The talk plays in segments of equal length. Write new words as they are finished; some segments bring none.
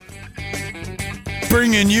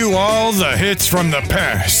bringing you all the hits from the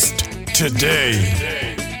past.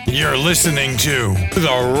 Today, you're listening to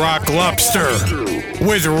The Rock Lobster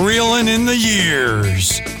with Reelin in the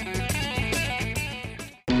Years.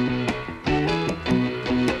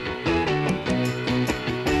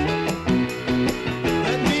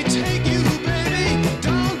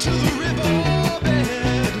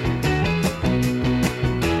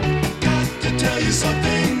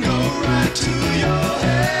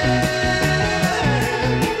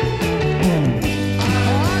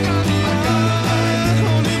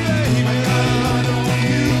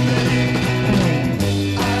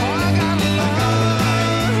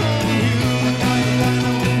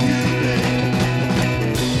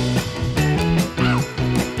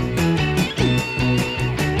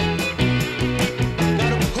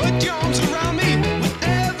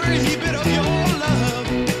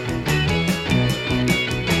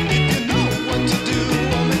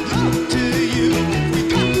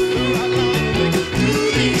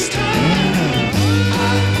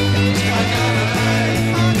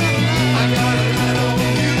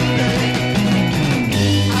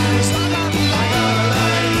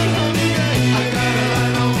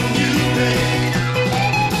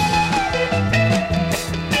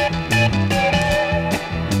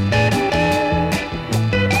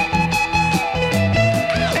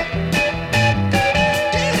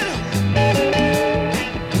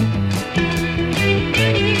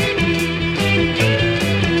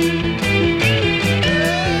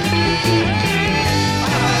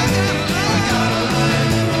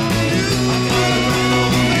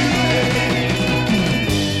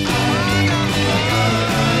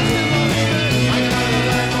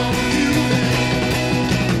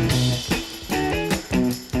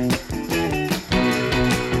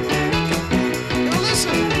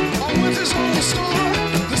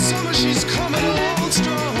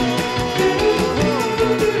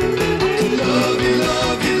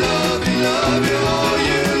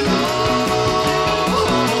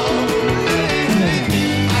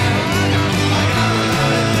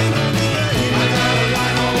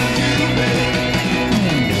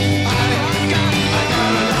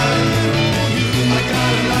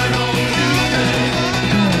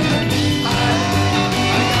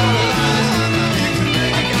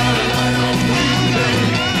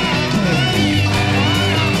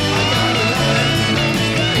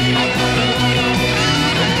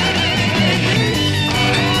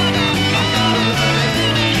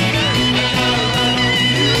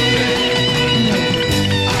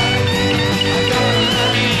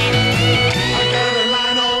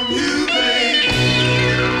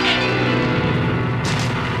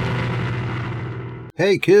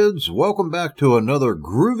 Hey kids, welcome back to another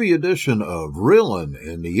groovy edition of Reelin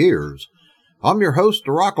in the Years. I'm your host,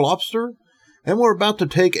 The Rock Lobster, and we're about to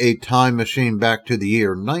take a time machine back to the year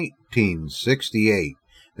 1968.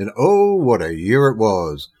 And oh, what a year it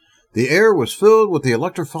was. The air was filled with the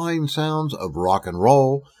electrifying sounds of rock and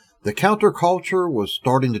roll, the counterculture was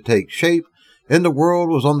starting to take shape, and the world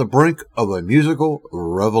was on the brink of a musical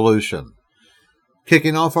revolution.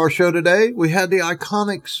 Kicking off our show today, we had the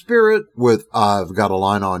iconic Spirit with I've Got a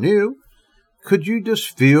Line on You. Could you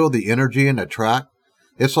just feel the energy in the track?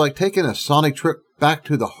 It's like taking a sonic trip back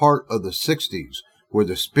to the heart of the 60s, where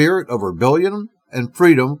the spirit of rebellion and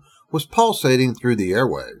freedom was pulsating through the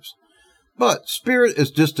airwaves. But Spirit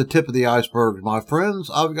is just the tip of the iceberg, my friends.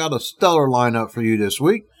 I've got a stellar lineup for you this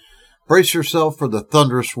week. Brace yourself for the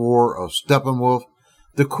thunderous roar of Steppenwolf,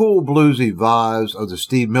 the cool bluesy vibes of the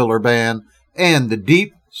Steve Miller Band, and the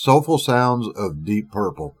deep, soulful sounds of Deep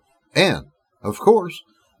Purple. And, of course,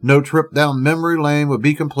 no trip down memory lane would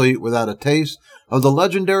be complete without a taste of the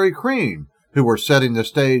legendary Cream, who were setting the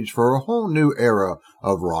stage for a whole new era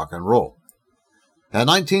of rock and roll. And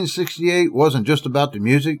 1968 wasn't just about the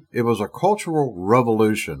music, it was a cultural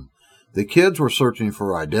revolution. The kids were searching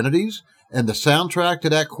for identities, and the soundtrack to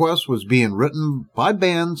that quest was being written by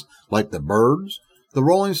bands like the Byrds, the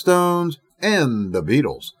Rolling Stones, and the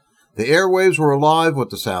Beatles. The airwaves were alive with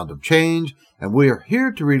the sound of change, and we are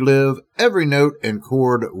here to relive every note and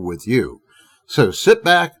chord with you. So sit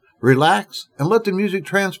back, relax, and let the music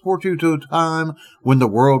transport you to a time when the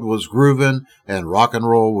world was grooving and rock and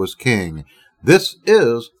roll was king. This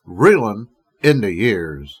is Reelin in the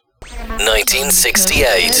Years.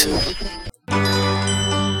 1968.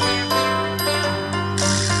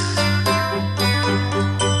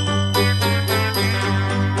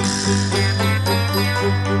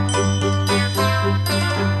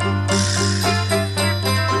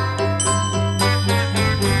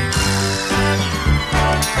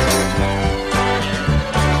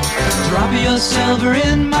 Drop your silver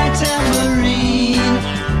in my tambourine.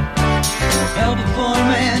 Hell before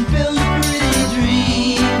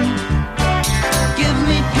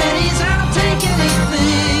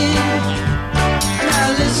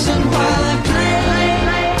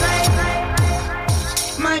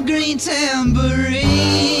green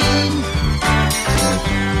tambourine.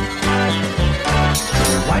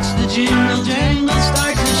 Watch the jingle jangle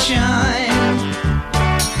start to shine.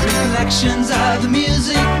 Reflections of the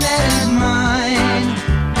music that is mine.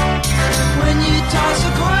 When you toss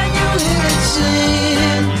a coin, you hear it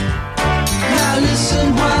sing. Now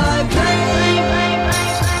listen while I play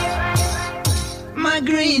my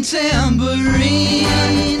green tambourine.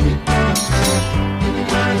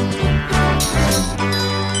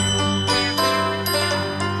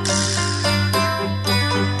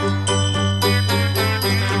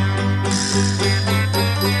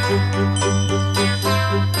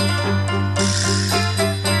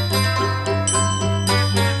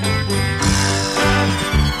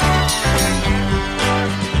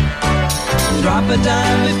 Drop a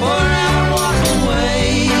dime before I walk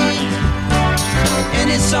away.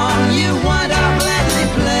 Any song you want, I'll gladly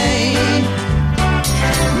play.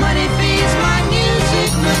 Money feeds my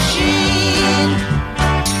music machine.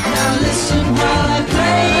 Now listen while I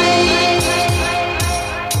play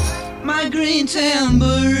my green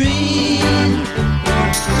tambourine.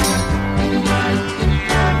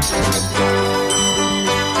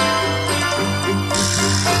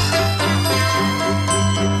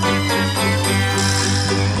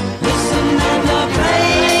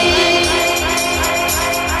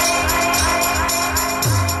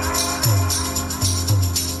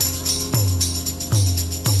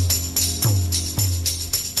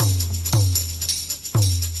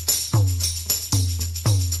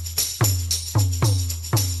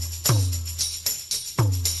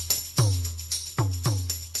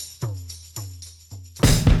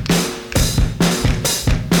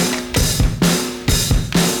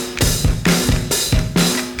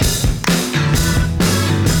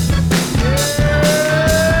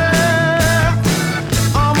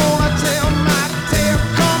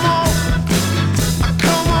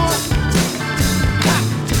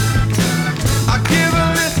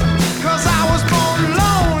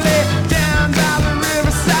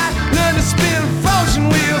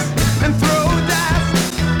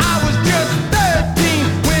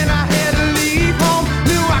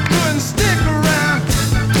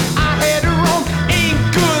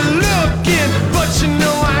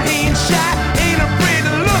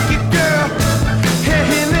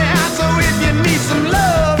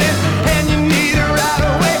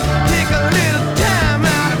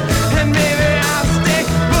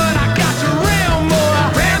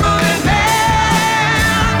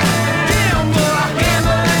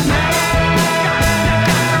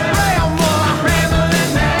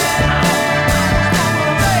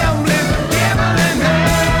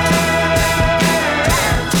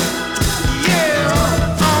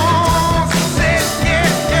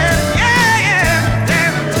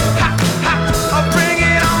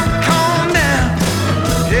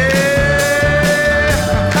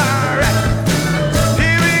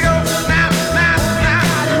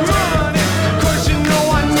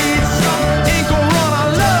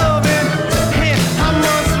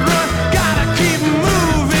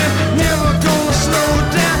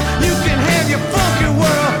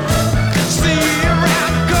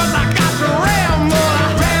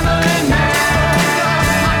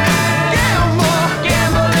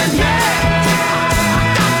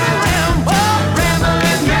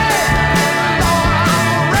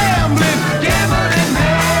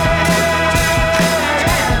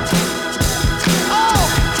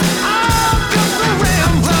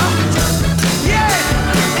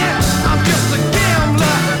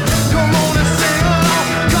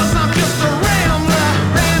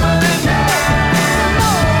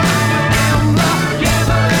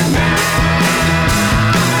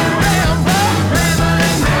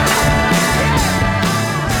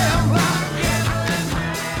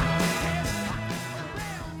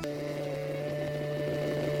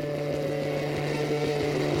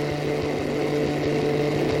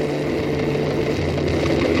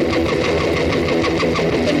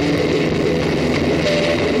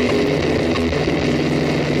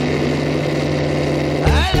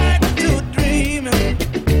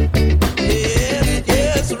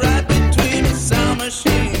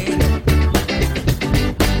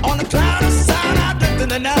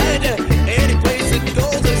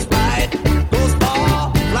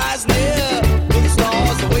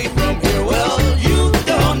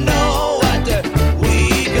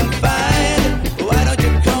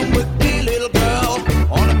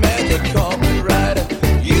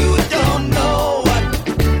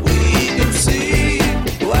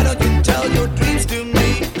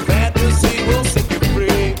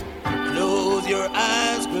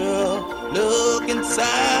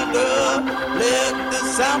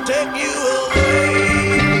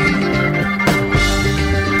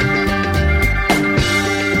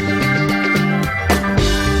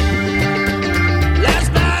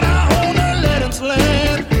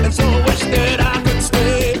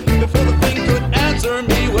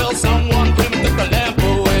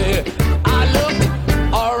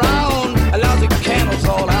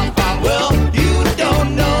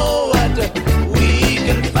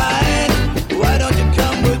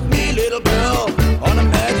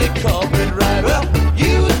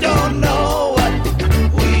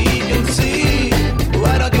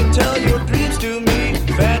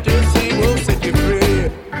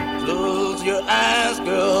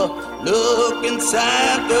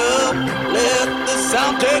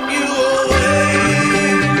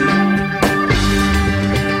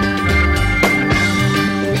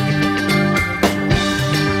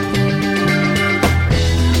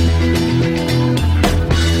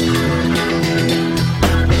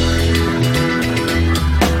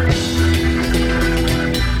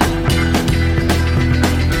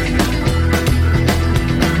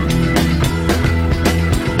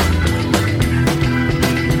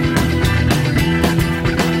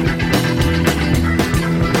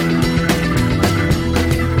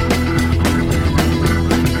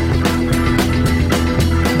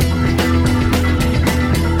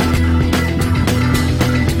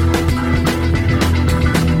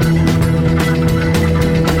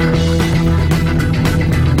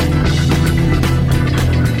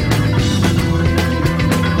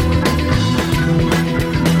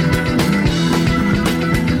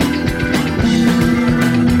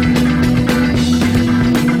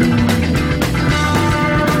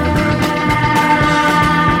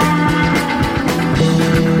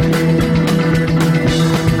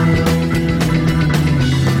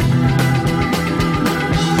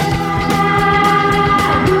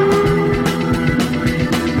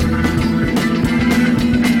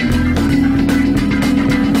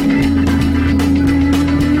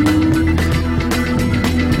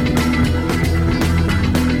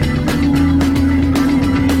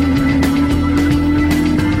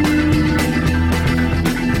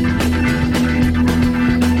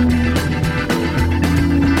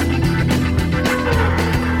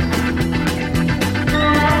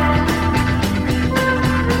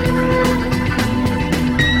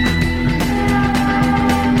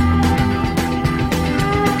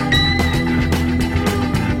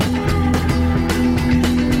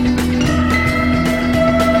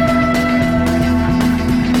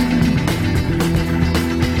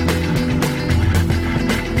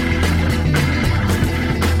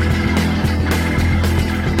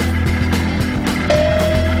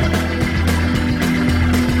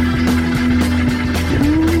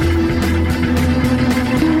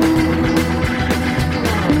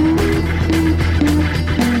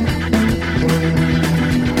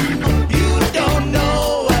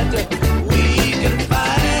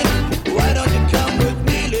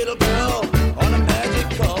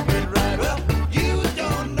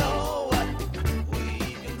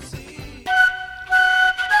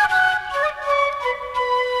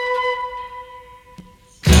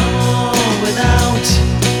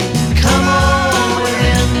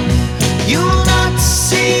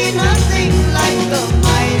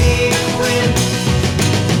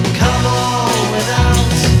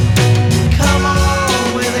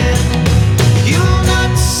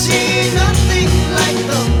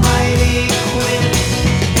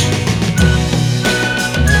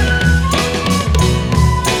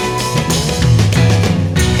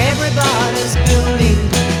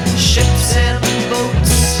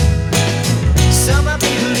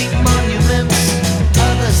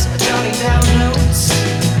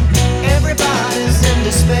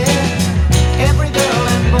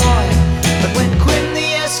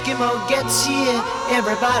 gets here,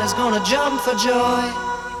 everybody's gonna jump for joy.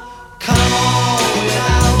 Come on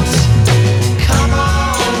without, come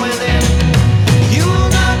on within. You'll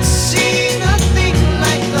not see nothing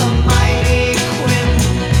like the mighty Quinn.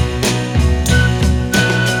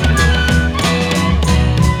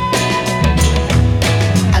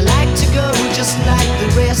 I like to go just like the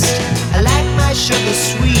rest. I like my sugar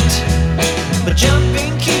sweet, but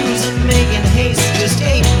jumping queues and making haste just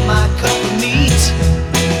ain't my cup of meat.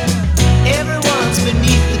 Everyone's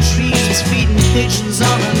beneath the trees feeding pigeons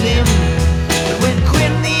on a limb. But when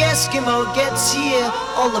Quinn the Eskimo gets here,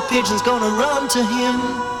 all the pigeons gonna run to him.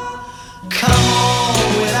 Come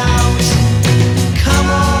on without, come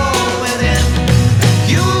on within.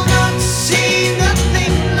 You'll not see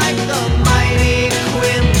nothing like the mighty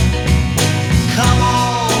Quinn. Come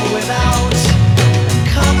on without,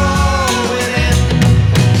 come on within.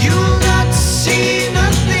 You'll not see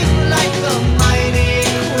nothing like the mighty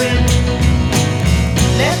Quinn.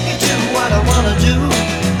 Let me do what I wanna do.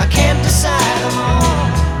 I can't decide them all.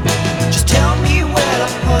 Just tell me where to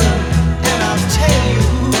put them, and I'll tell you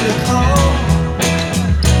who to call.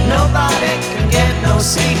 Nobody can get no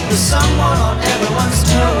sleep with someone on everyone's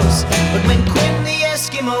toes. But when Quinn the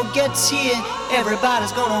Eskimo gets here,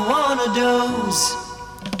 everybody's gonna wanna doze.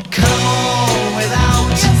 Come on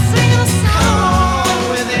without, come on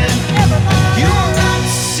within. You'll not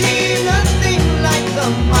see nothing like the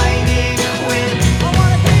mighty Quinn.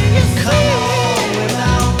 Come on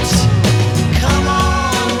without, come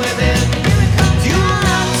on within. You'll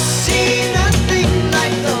not see nothing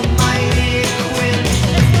like the mighty Quinn.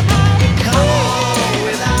 Come on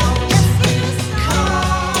without, come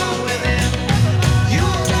on within.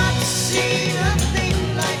 You'll not see nothing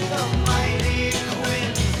like the mighty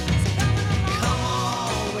Quinn. Come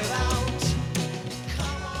on without,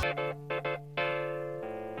 come on.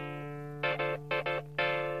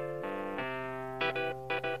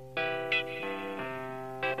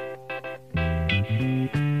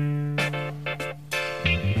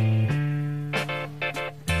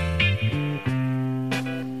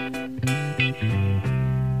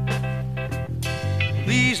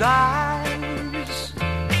 These eyes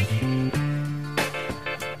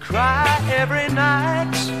cry every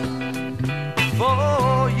night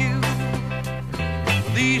for you.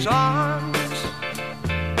 These arms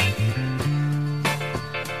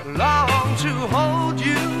long to hold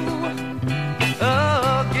you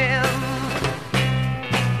again.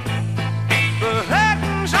 The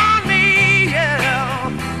curtains on me, yeah,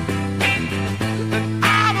 and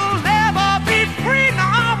I will never be free, no,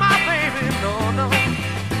 my baby, no, no.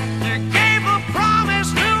 You gave a promise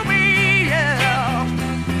to me, yeah,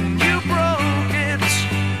 you broke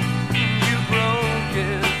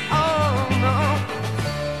it, oh no.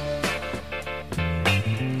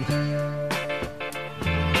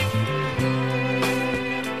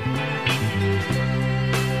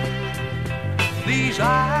 These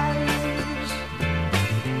eyes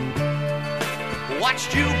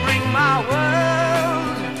watched you bring my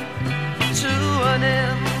world to an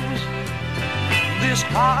end. This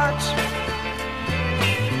heart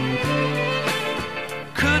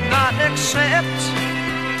could not accept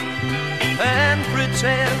and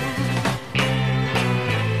pretend.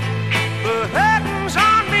 The curtains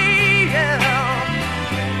on me, yeah,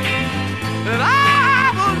 and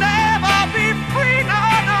I will never be free, no,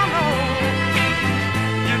 no, no.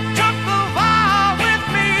 You took the vow with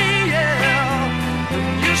me, yeah, and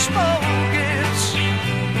you spoke it,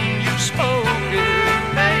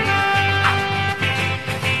 hey.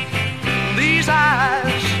 These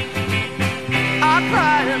eyes are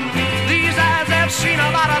crying. These eyes have seen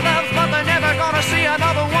a lot of love, but they're never gonna see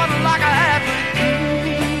another one like I had with you.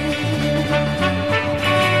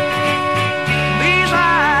 These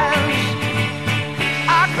eyes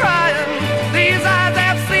are crying. These eyes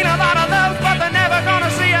have seen a lot of love, but they're never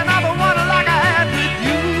gonna see another one like I had with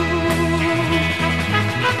you.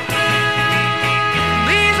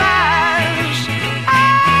 These eyes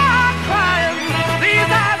are crying. These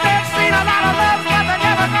eyes have seen a lot of love, but they're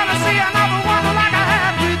never gonna see another one like I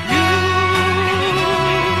had with you.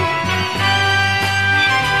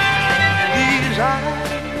 These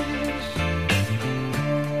eyes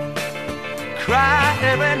cry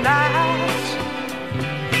every night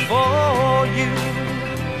for you.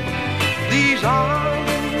 These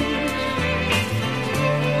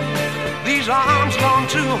arms long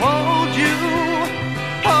to hold you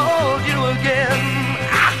again.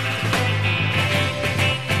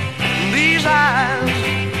 These eyes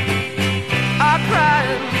are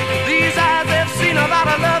crying. These eyes have seen a lot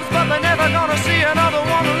of love, but they're never gonna see another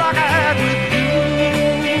one like I had with you.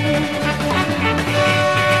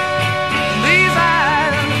 These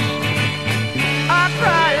eyes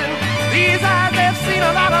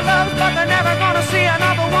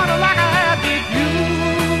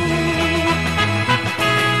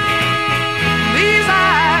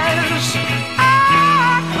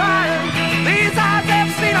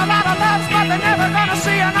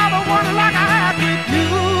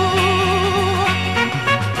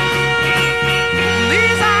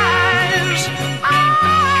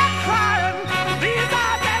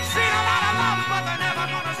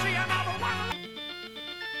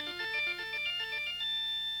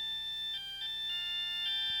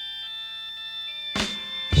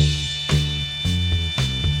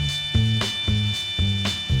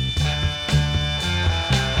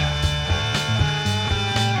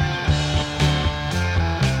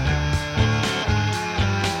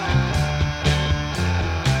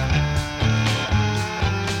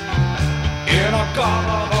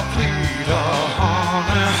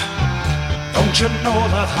you know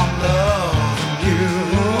that I'm loving you?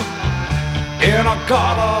 In a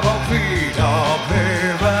God of Vida,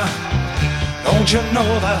 baby. Don't you know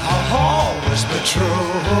that I'll always be true?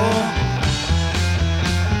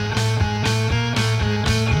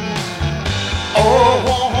 Oh,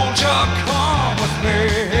 won't you come with me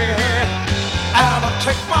and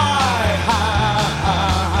take my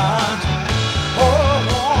hand? Oh,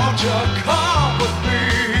 won't you come with me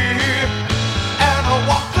and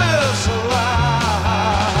walk this line?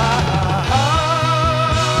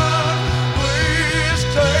 Please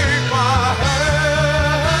take my hand.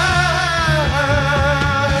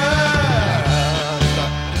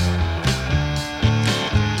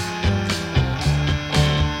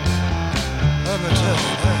 Let me tell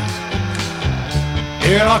you that.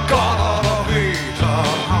 In a God of Vida,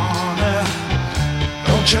 honey,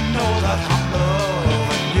 don't you know that I'm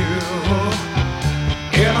loving you?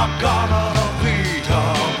 In a God of Vida,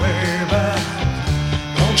 baby,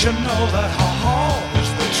 don't you know that I'll always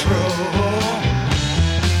be true?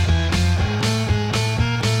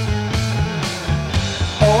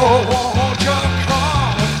 Oh, won't you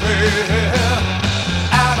come with me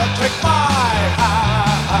and take my hand?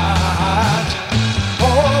 Oh,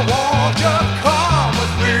 won't you come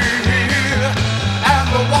with me and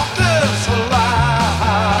walk this line?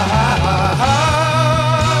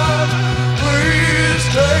 Please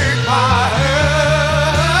take my hand.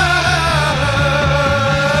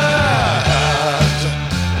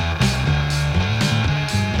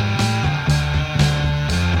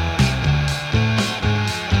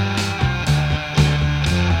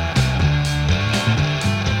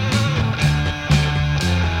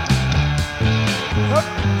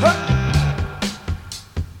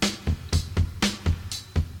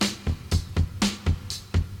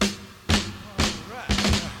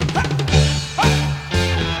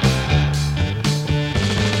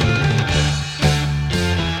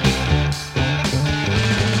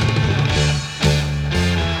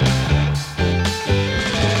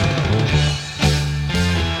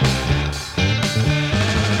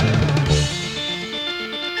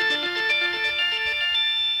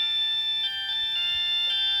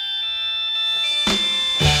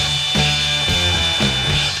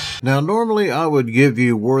 Now, normally I would give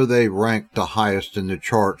you where they ranked the highest in the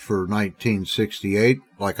chart for 1968,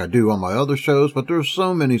 like I do on my other shows, but there's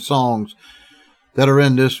so many songs that are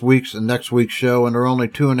in this week's and next week's show, and they're only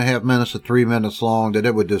 2.5 minutes to 3 minutes long, that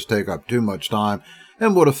it would just take up too much time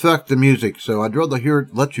and would affect the music. So I'd rather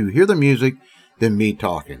let you hear the music than me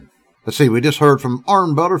talking. Let's see, we just heard from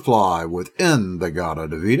Arm Butterfly with In the Gata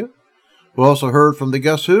de Vida. We also heard from the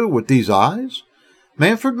Guess Who with These Eyes,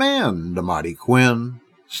 Manfred Mann, The Mighty Quinn,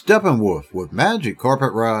 Steppenwolf with Magic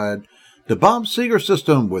Carpet Ride, the Bob Seger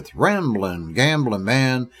System with Ramblin' Gamblin'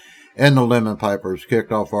 Man, and the Lemon Pipers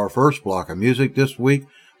kicked off our first block of music this week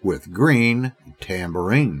with Green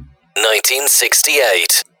Tambourine.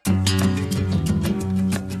 1968.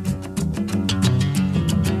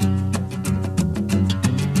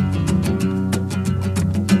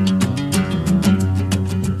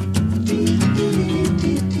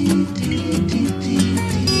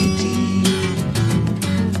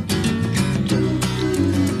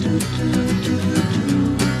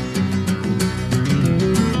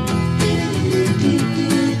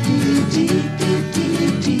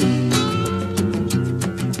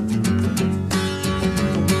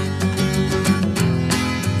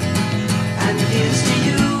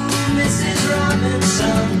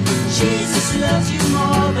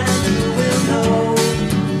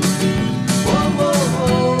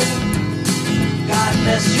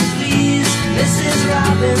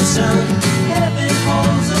 Heaven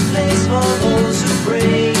holds a place for those who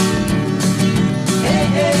pray. Hey,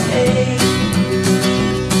 hey, hey.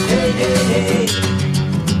 Hey, hey, hey.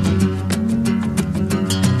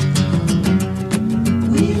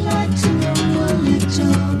 We'd like to know a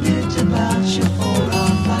little bit about you for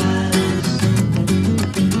our files.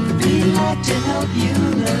 We'd like to help you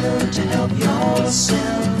learn to help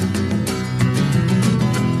yourself.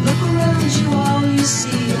 Look around you, all you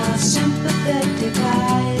see are sympathetic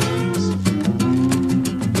eyes.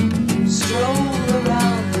 Stroll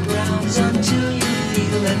around the grounds until you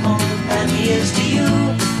feel at home. And here's to you,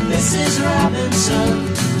 Mrs. Robinson.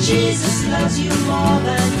 Jesus loves you more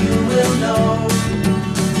than you will know.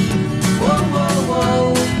 Whoa, whoa,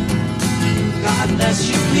 whoa. God bless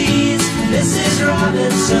you, please, Mrs.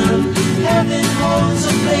 Robinson. Heaven holds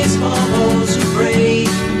a place for those who pray.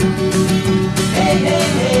 Hey, hey,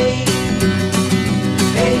 hey.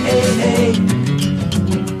 Hey, hey, hey.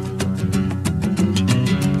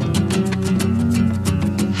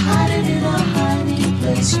 Hiding in a hiding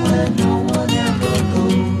place where no one ever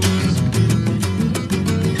goes.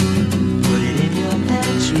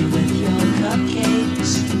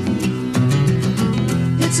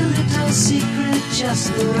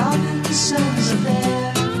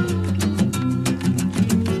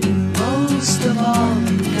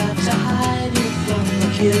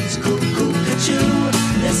 kids, cuckoo-ca-choo.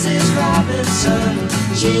 This is Robinson.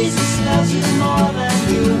 Jesus loves you more than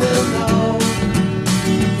you will know.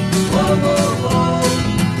 Whoa, whoa, whoa.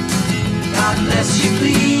 God bless you,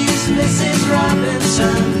 please, Mrs.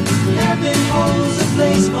 Robinson. Heaven holds a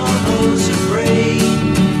place for those who pray.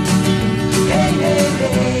 Hey, hey,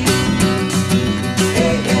 hey.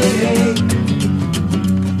 Hey, hey, hey.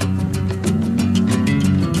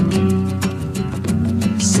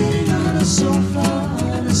 Sitting on a sofa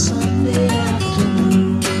on a Sunday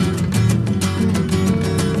afternoon,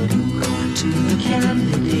 going to the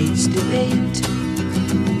candidates' debate.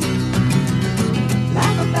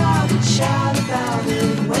 Laugh about it, shout about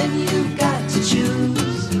it when you've got to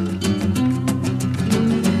choose.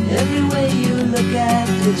 Every way you look at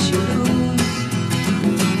it, you lose.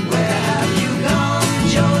 Where have you gone,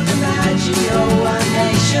 Joe DiMaggio? Our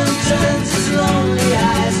nation turns its lonely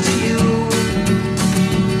eyes to you.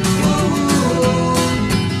 Ooh,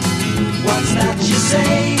 what's that you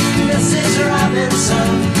say, Mrs.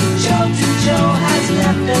 Robinson? Joe has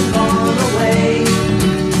left and gone away.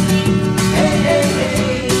 Hey, hey,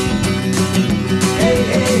 hey. Hey,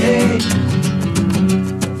 hey, hey.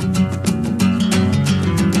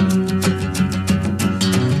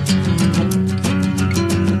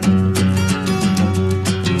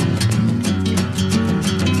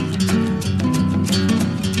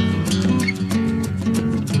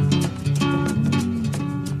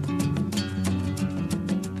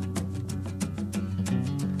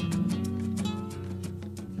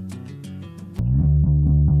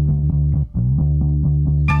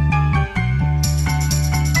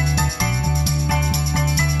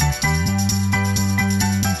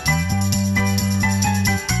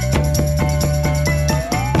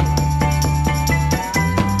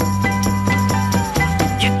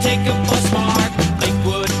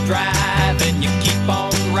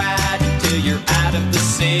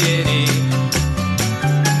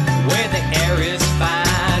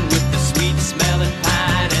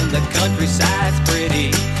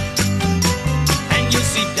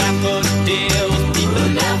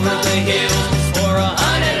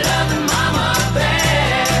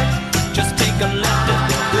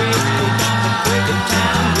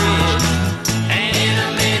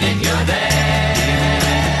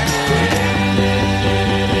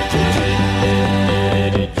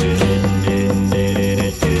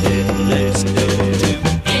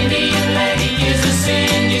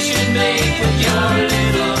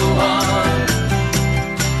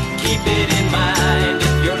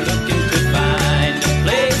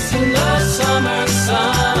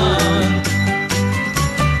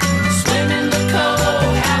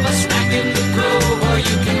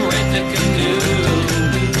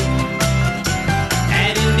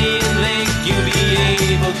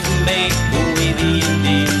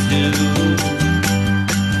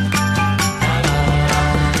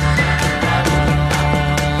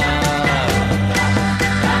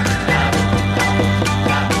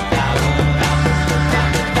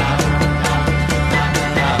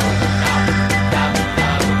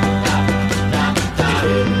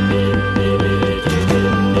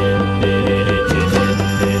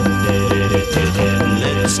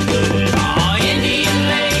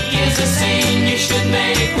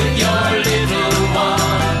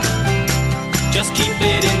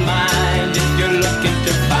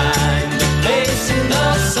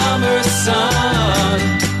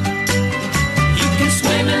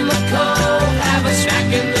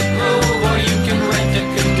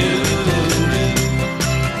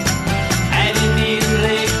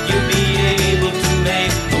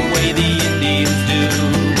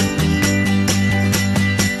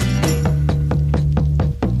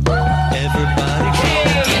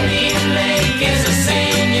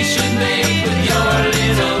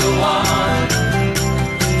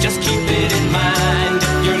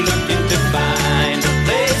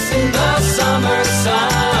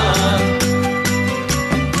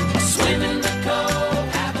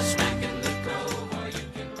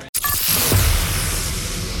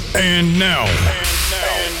 And now,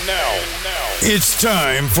 it's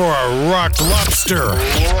time for a Rock Lobster.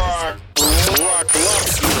 Rock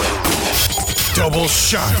Lobster. Double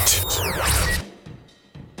shot.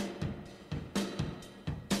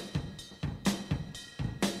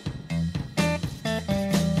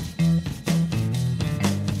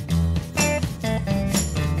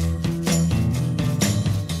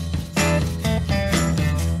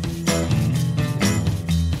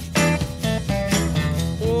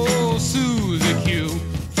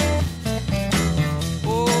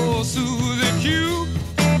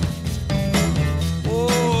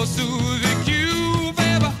 Susie Q,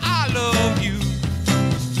 baby, I love you.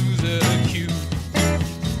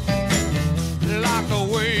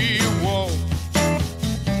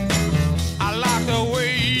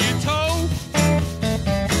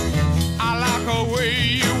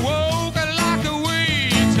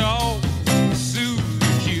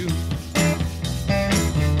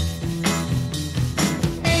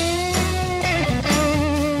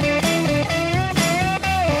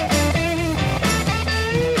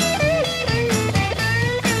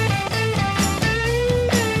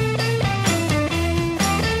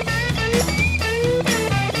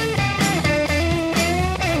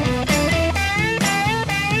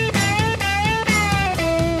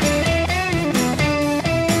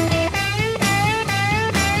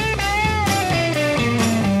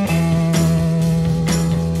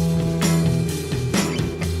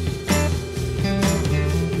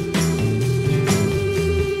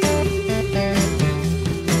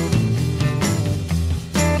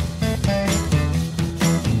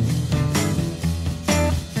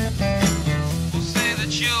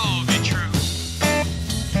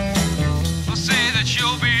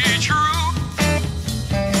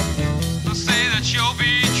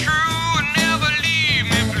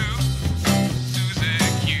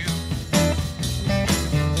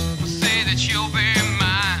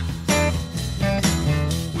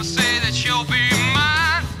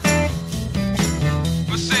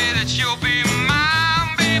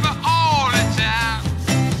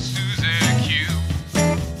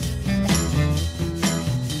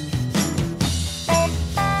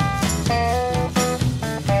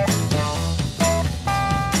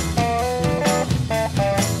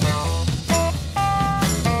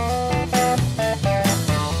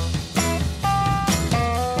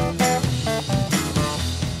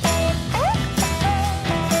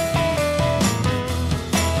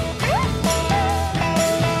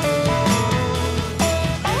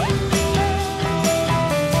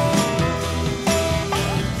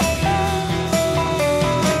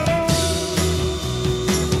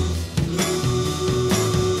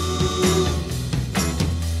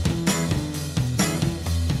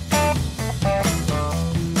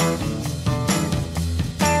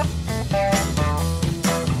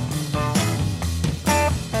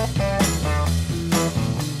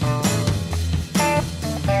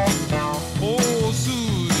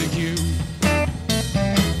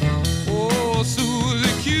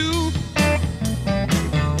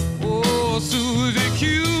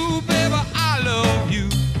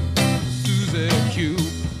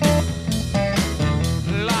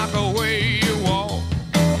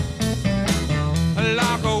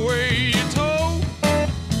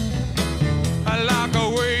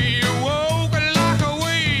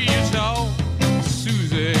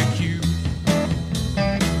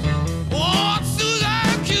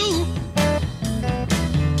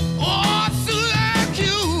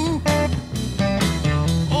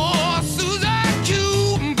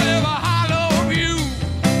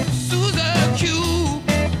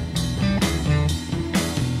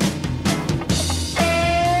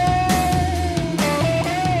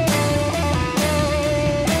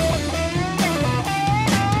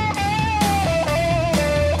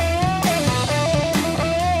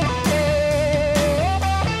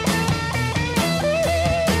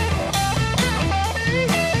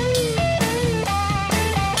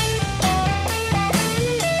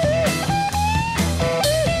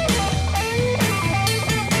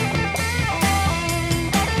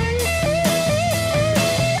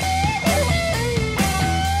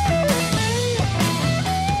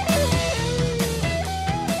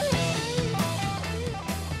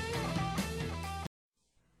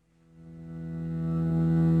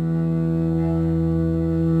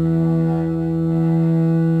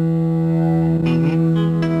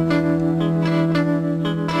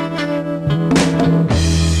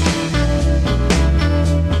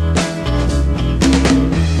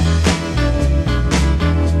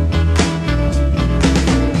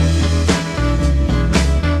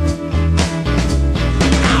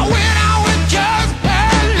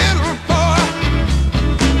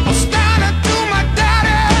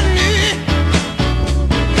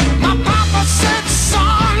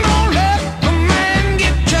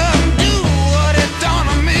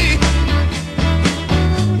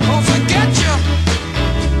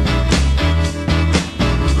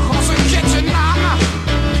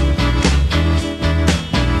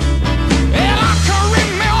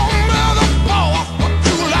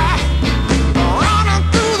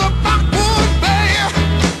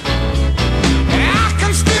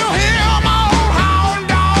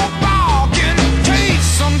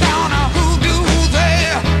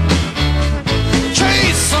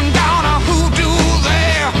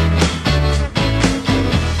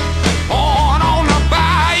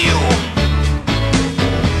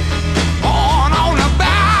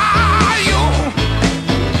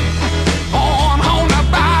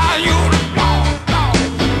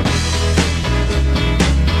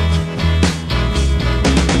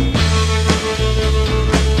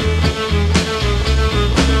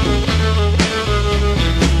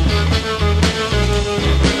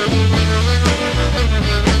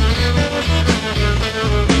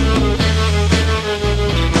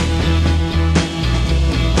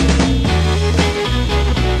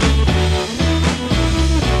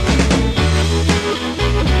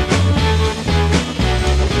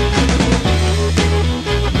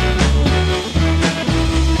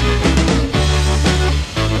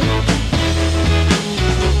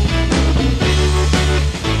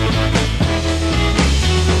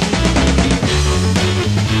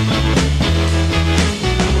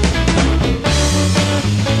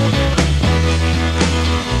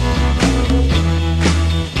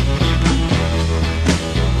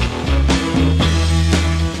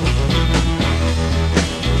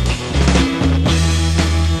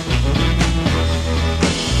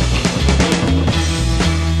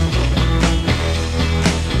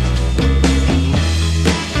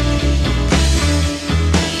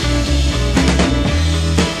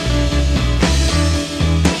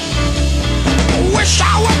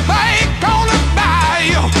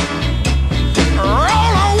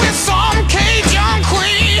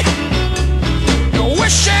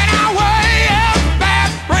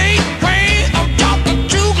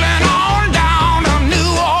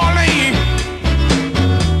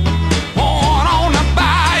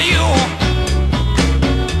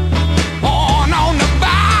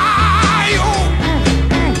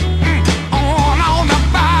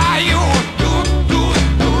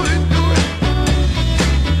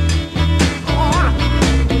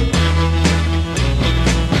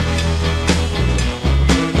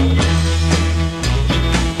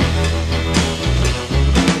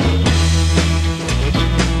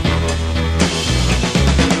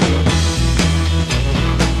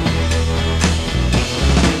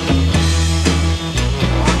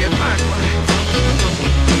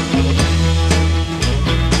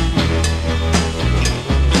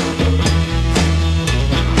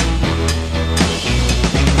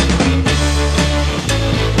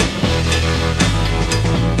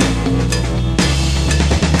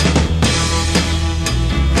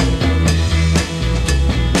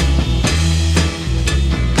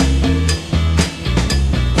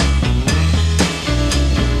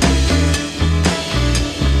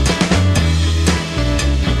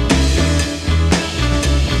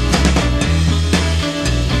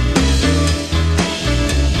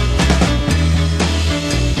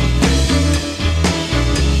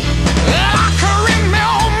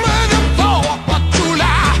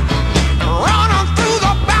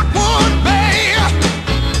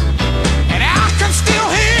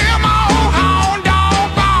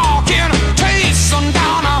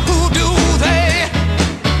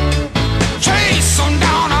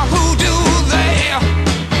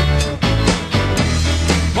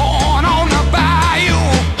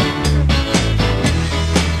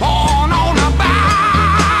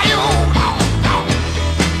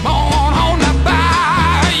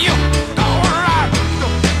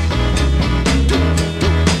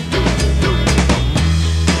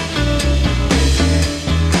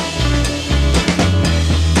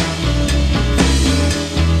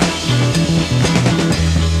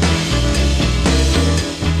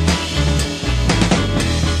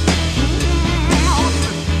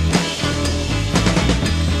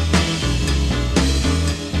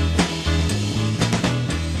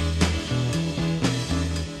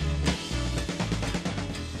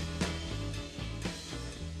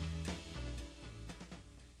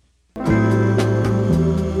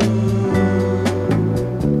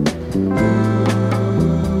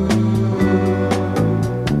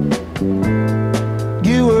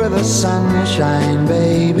 sunshine,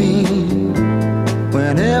 baby,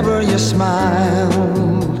 whenever you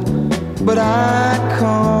smiled. But I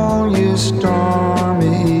call you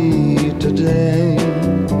stormy today.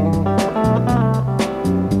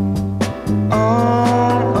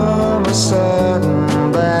 All of a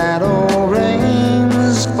sudden that old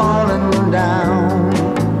rain's falling down,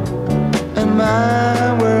 and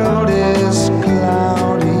my world is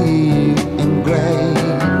cloudy and gray.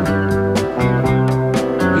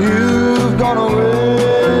 You've gone away,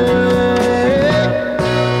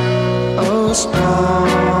 oh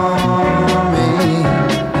stormy,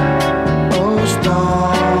 oh stormy.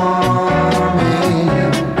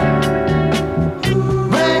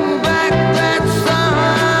 Bring back that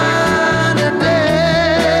sunny day.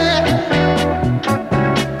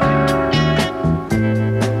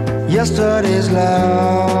 Yesterday's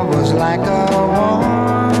love was like a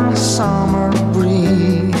warm summer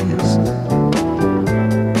breeze,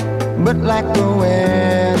 but like the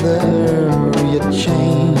weather you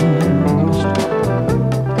changed.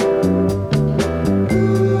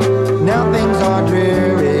 Now things are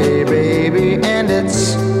dreary, baby, and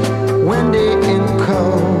it's windy and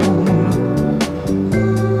cold,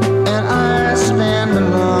 and I stand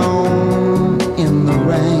alone in the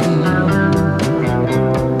rain,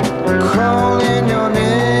 calling your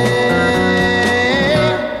name,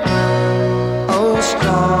 oh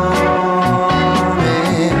stormy,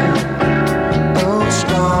 oh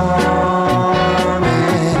stormy.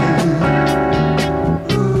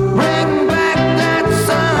 Bring back that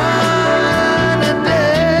sunny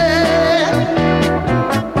day.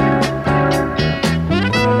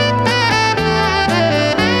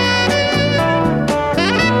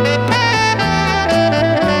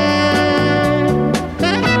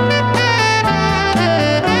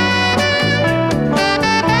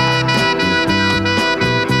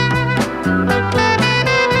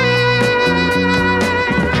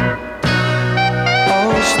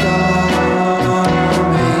 Oh stormy,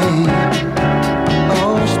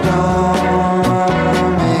 oh stormy.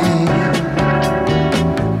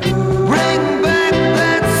 Bring back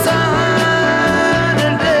that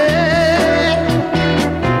sunny day.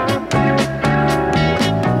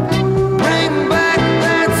 Bring back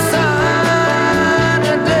that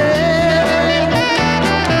sunny day.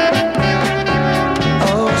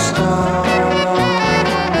 Oh stormy,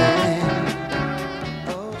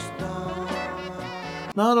 oh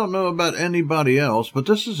stormy. Now, I don't know about anybody else, but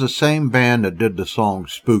this is the same band that did the song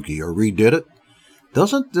Spooky, or redid it.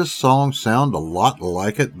 Doesn't this song sound a lot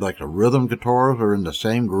like it, like the rhythm guitars are in the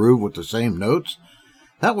same groove with the same notes?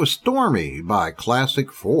 That was Stormy by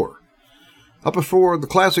Classic 4. Up before the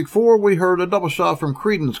Classic 4, we heard a double shot from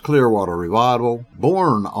Creedence Clearwater Revival,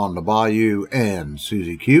 Born on the Bayou, and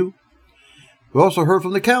Susie Q. We also heard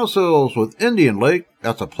from the Cowsills with Indian Lake,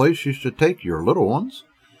 That's a Place You Should Take Your Little Ones.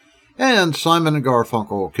 And Simon and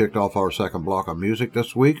Garfunkel kicked off our second block of music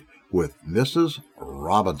this week with Mrs.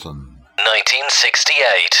 Robinson.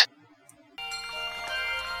 1968.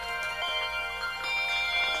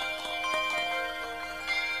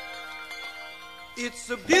 It's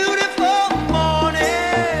a beautiful morning.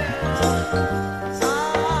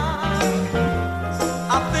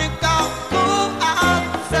 I think I'll go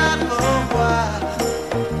outside for a while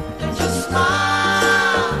and just smile.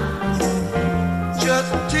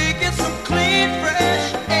 Just taking some clean,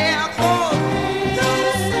 fresh air for no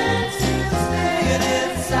sense in staying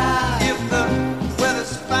inside. If the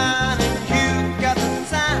weather's fine and you got the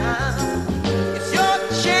time, it's your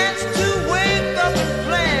chance to wake up and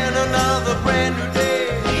plan another brand new day.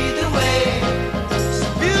 Either way,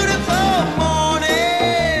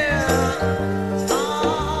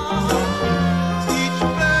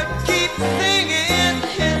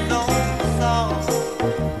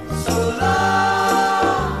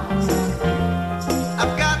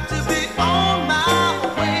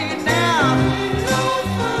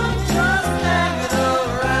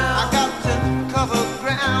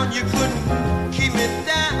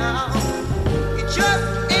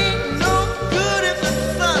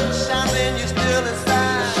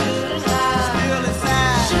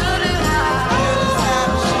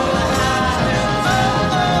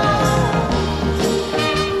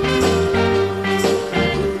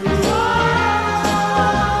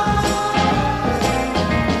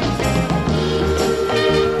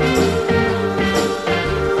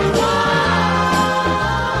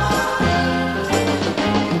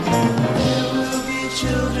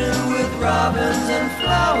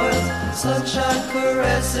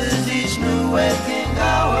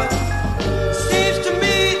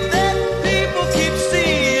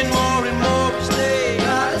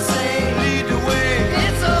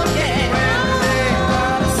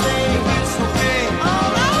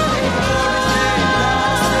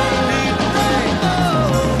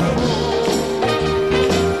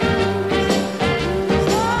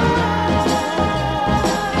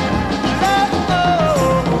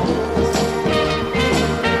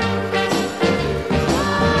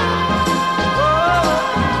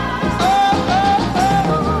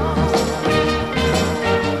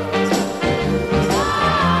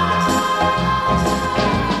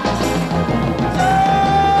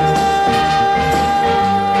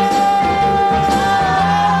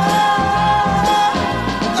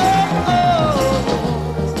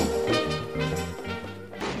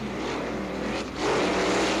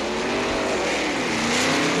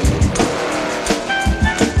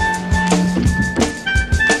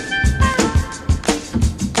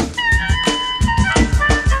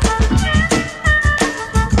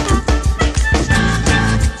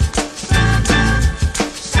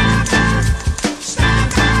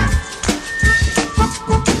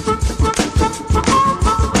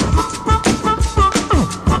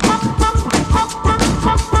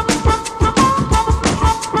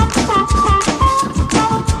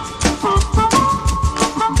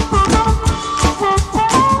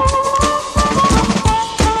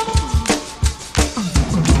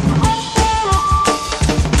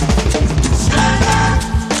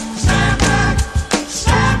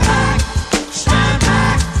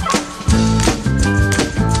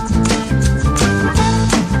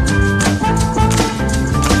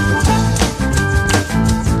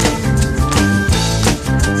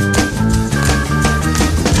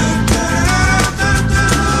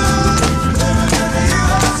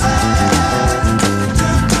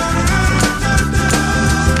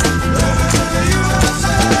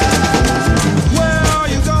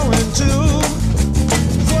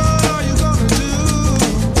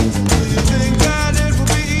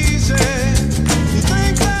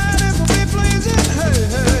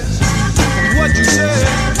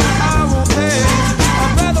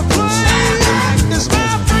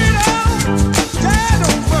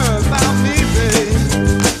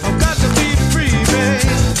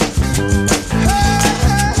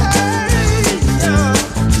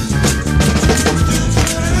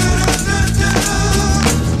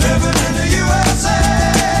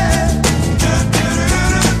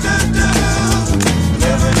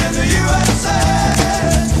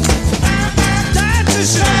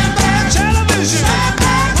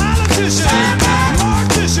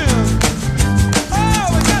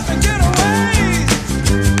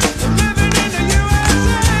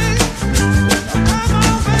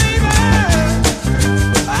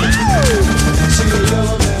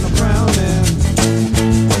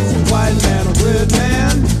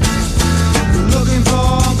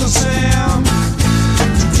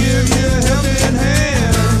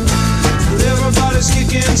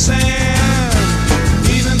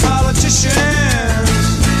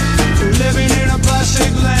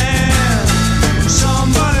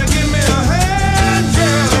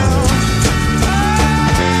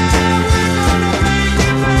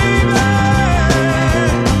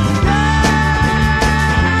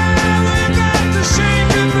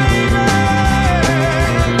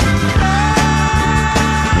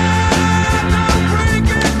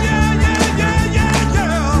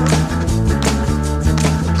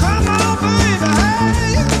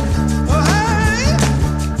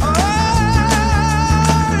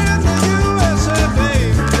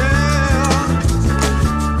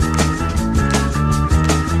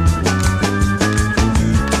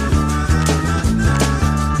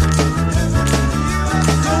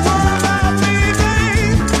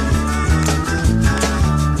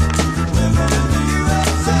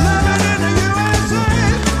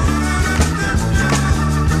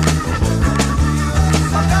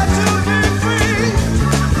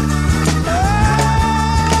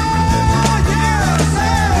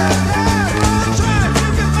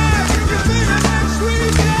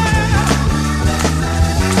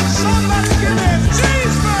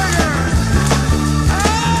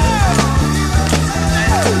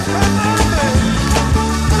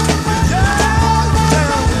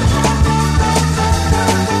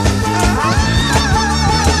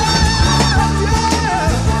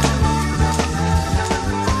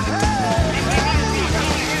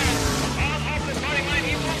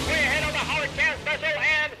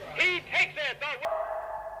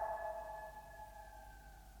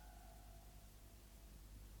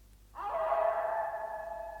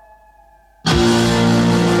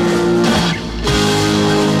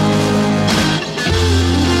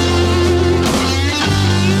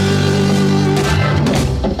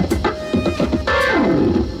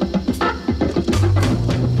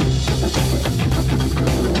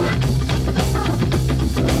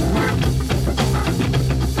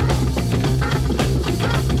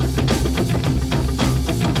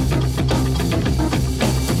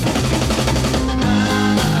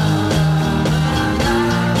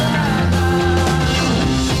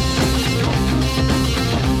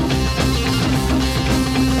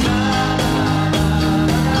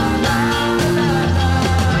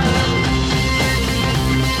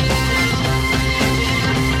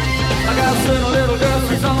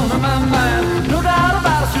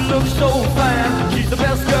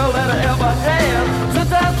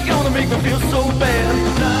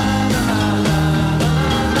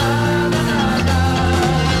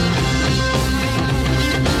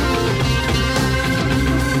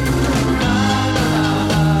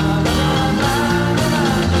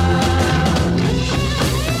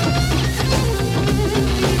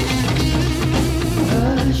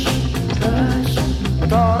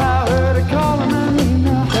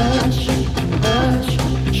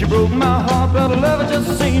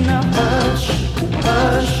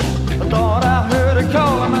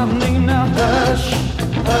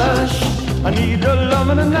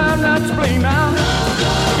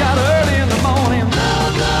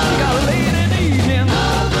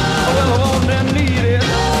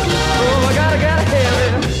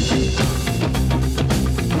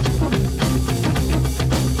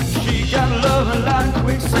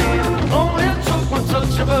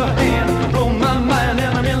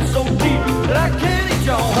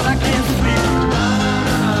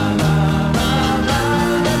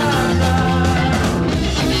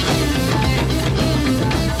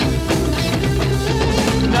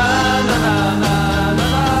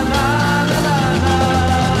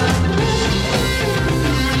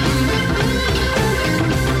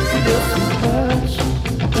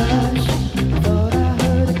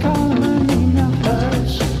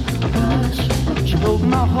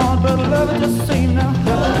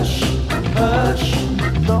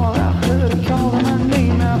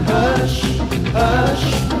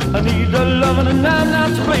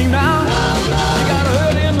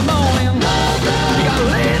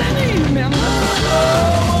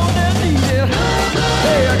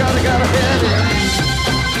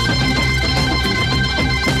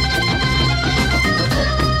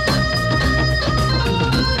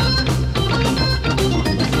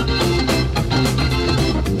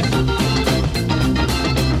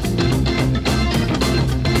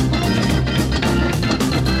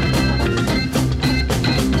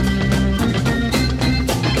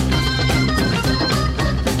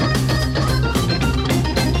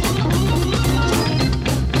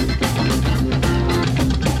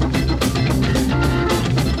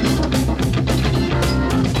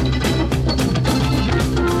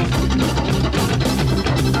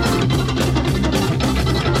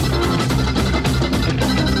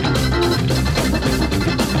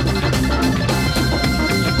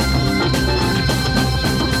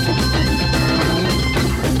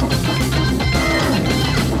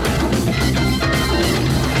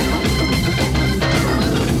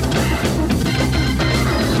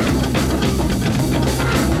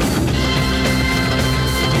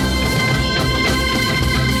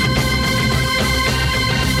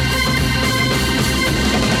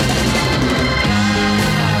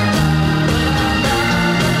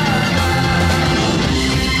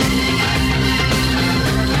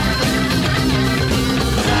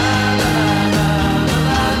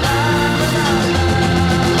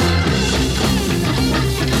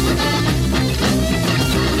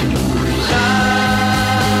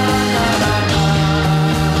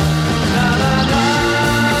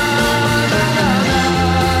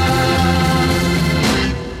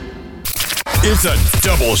 It's a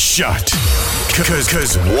double shot.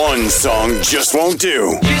 Cause one song just won't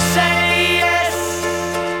do. You say yes,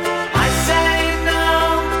 I say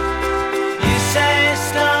no. You say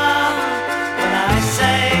stop, but I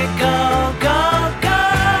say go, go, go.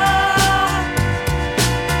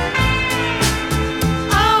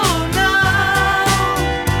 Oh no,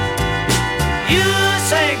 you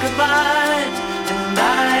say goodbye, and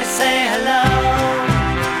I say hello.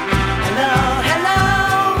 Hello, hello.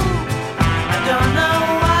 I don't know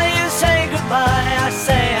why you say goodbye. I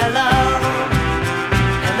say hello.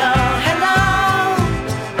 Hello, hello.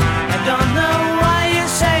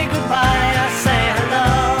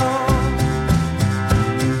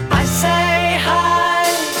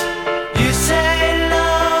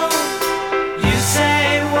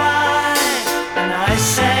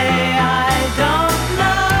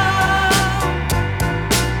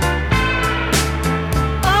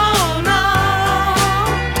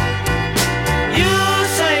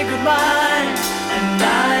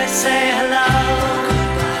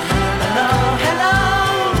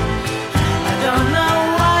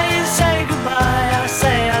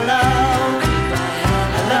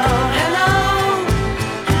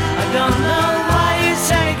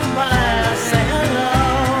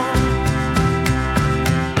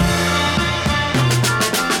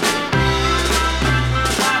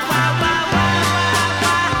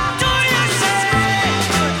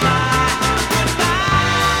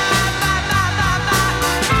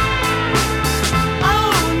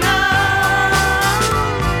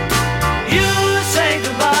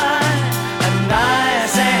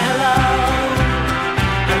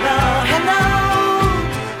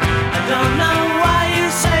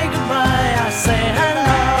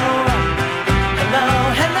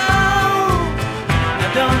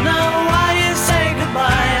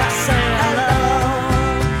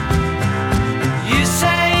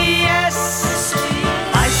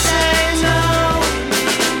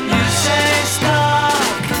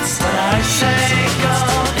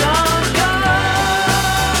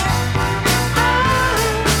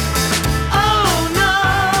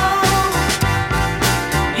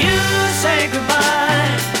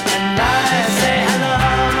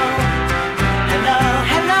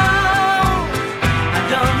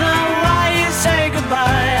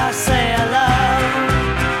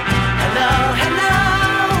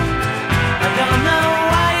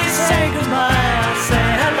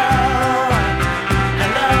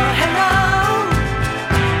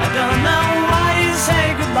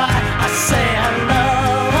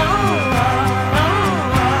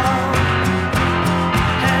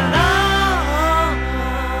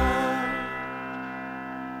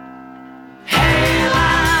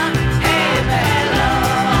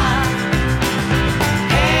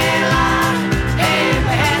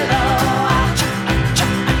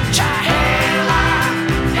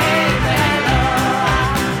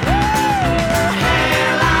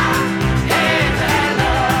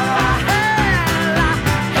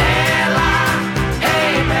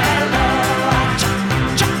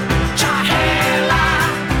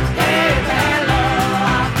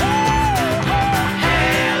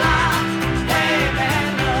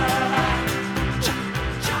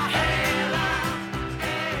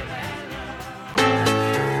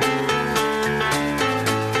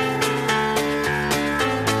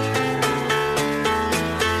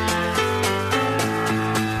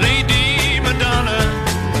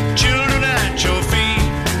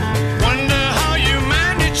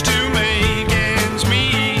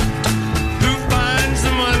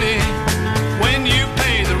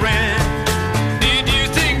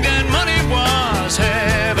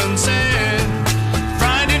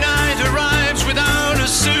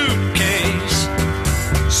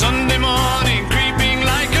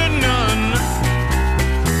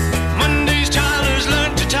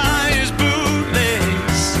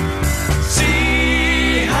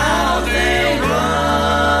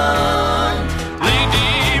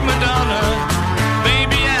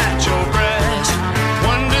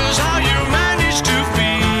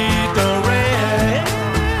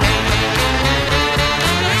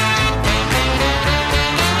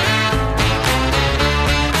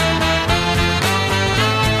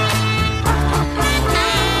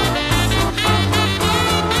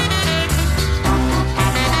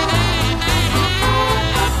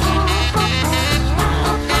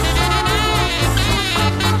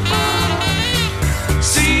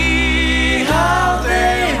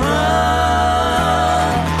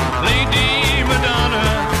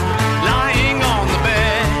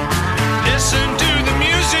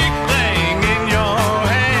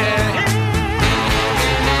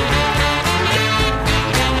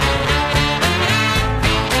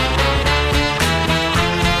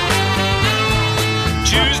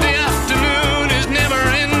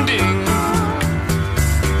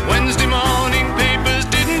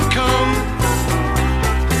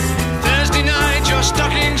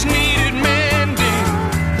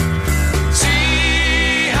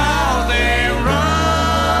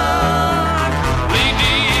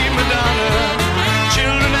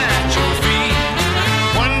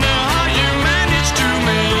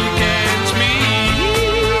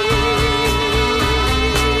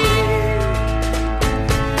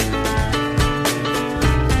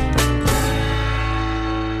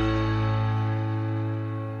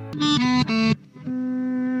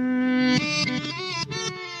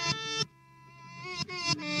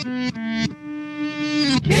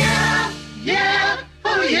 Yeah, yeah,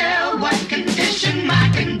 oh yeah, what condition my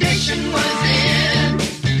condition was in.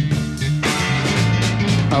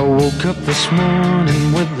 I woke up this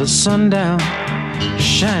morning with the sun down,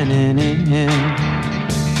 shining in.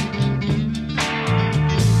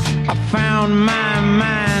 I found my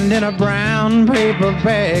mind in a brown paper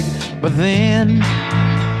bag, but then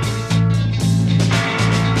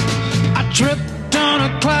I tripped on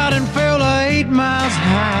a cloud and fell 8 miles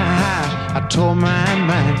high. I tore my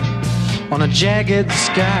mind on a jagged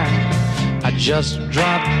sky. I just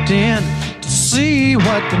dropped in to see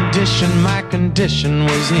what condition my condition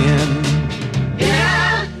was in.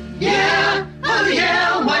 Yeah, yeah, oh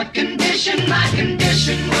yeah, what condition my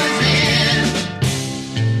condition was in.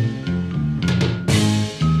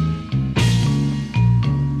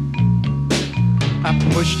 I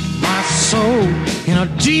pushed my soul in a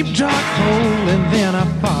deep dark hole and then I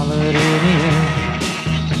followed it in.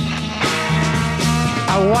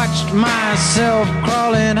 I watched myself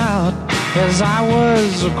crawling out as I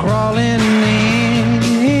was crawling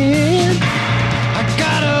in. I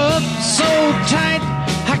got up so tight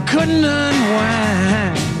I couldn't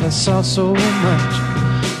unwind. I saw so much,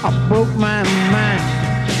 I broke my mind.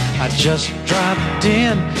 I just dropped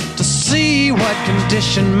in to see what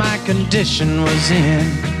condition my condition was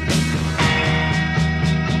in.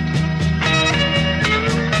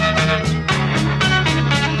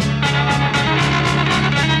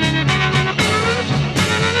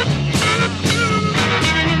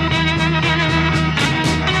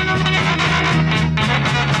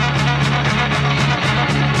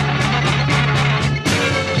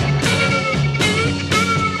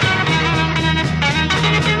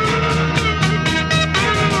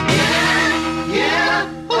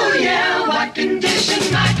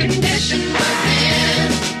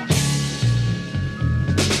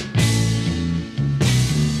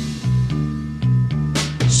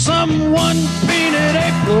 Someone painted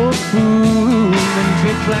April Fool in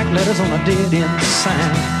big black letters on a dead-end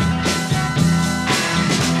sign.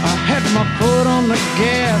 I had my foot on the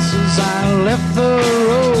gas as I left the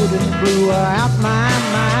road and blew out my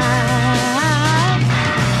mind.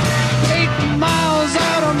 8 miles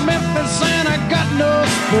out of Memphis and I got no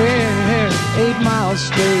spare. 8 miles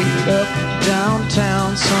straight up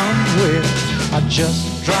downtown somewhere. I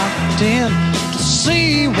just dropped in to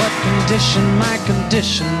see what condition my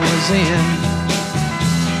condition was in.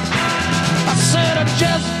 I said I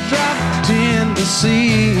just dropped in to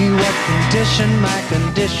see what condition my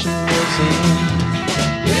condition was in.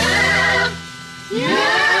 Yeah,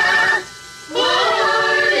 yeah,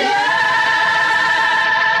 oh yeah.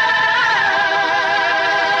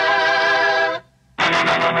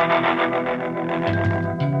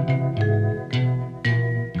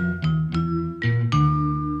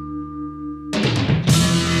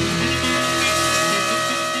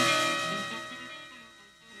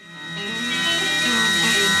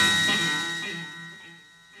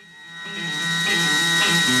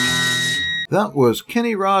 That was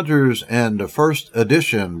Kenny Rogers and the First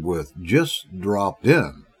Edition with Just Dropped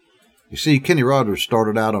In. You see, Kenny Rogers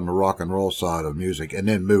started out on the rock and roll side of music and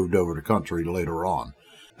then moved over to country later on.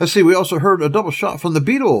 Let's see, we also heard a double shot from the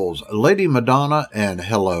Beatles, Lady Madonna and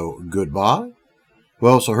Hello Goodbye. We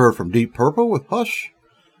also heard from Deep Purple with Hush,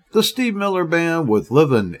 the Steve Miller Band with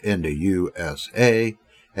Livin' in the USA,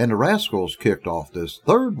 and the Rascals kicked off this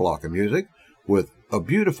third block of music with A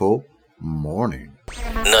Beautiful Morning.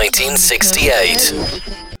 1968.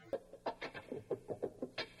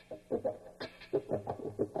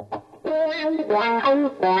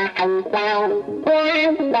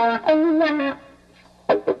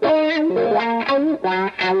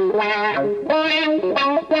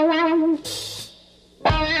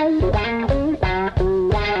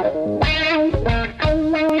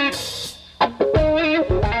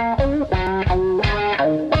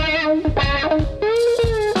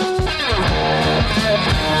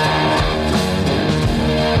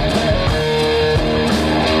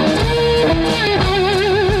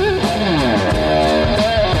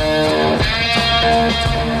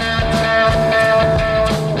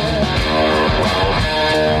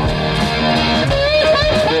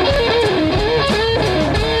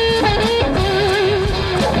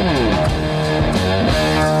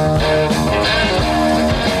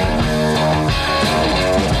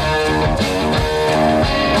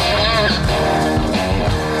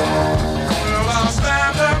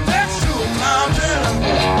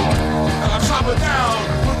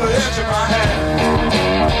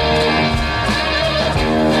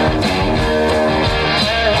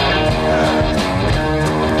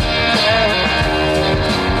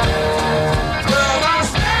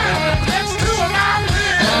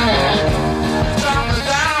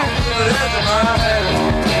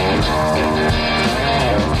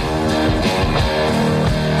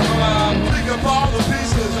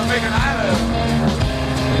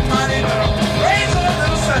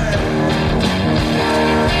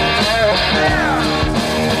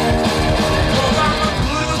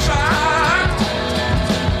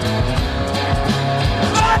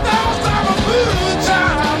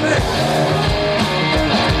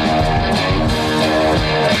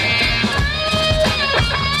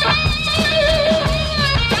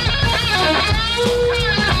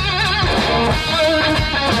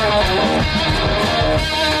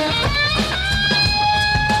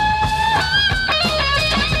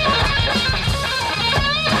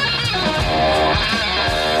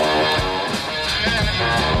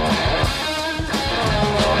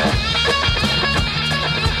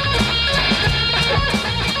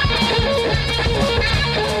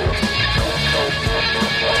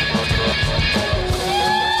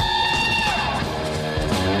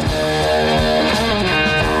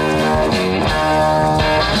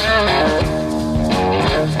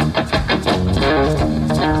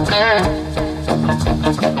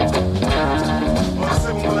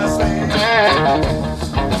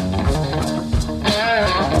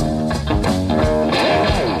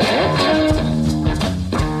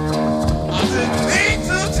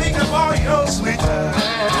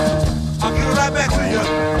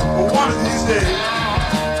 these days.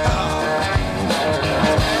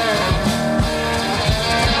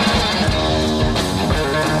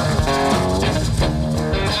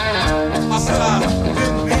 I said I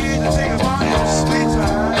didn't mean to take up all your sweet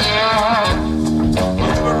time.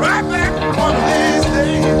 But you'll be right back one of these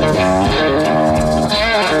days.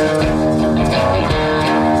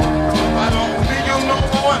 I don't need you no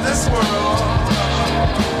more in this world.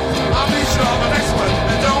 I'll meet you on the next one.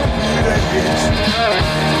 And don't be late.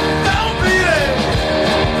 Don't be late.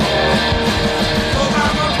 'Cause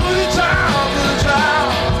I'm a good child, good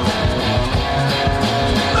child.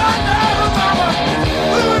 I know I'm a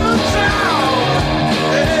good child.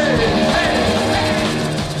 Hey, hey.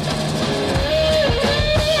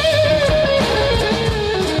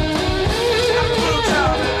 I'm a good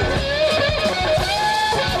child, baby.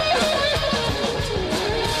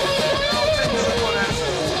 Don't take this for an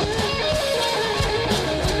answer.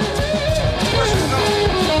 But you know.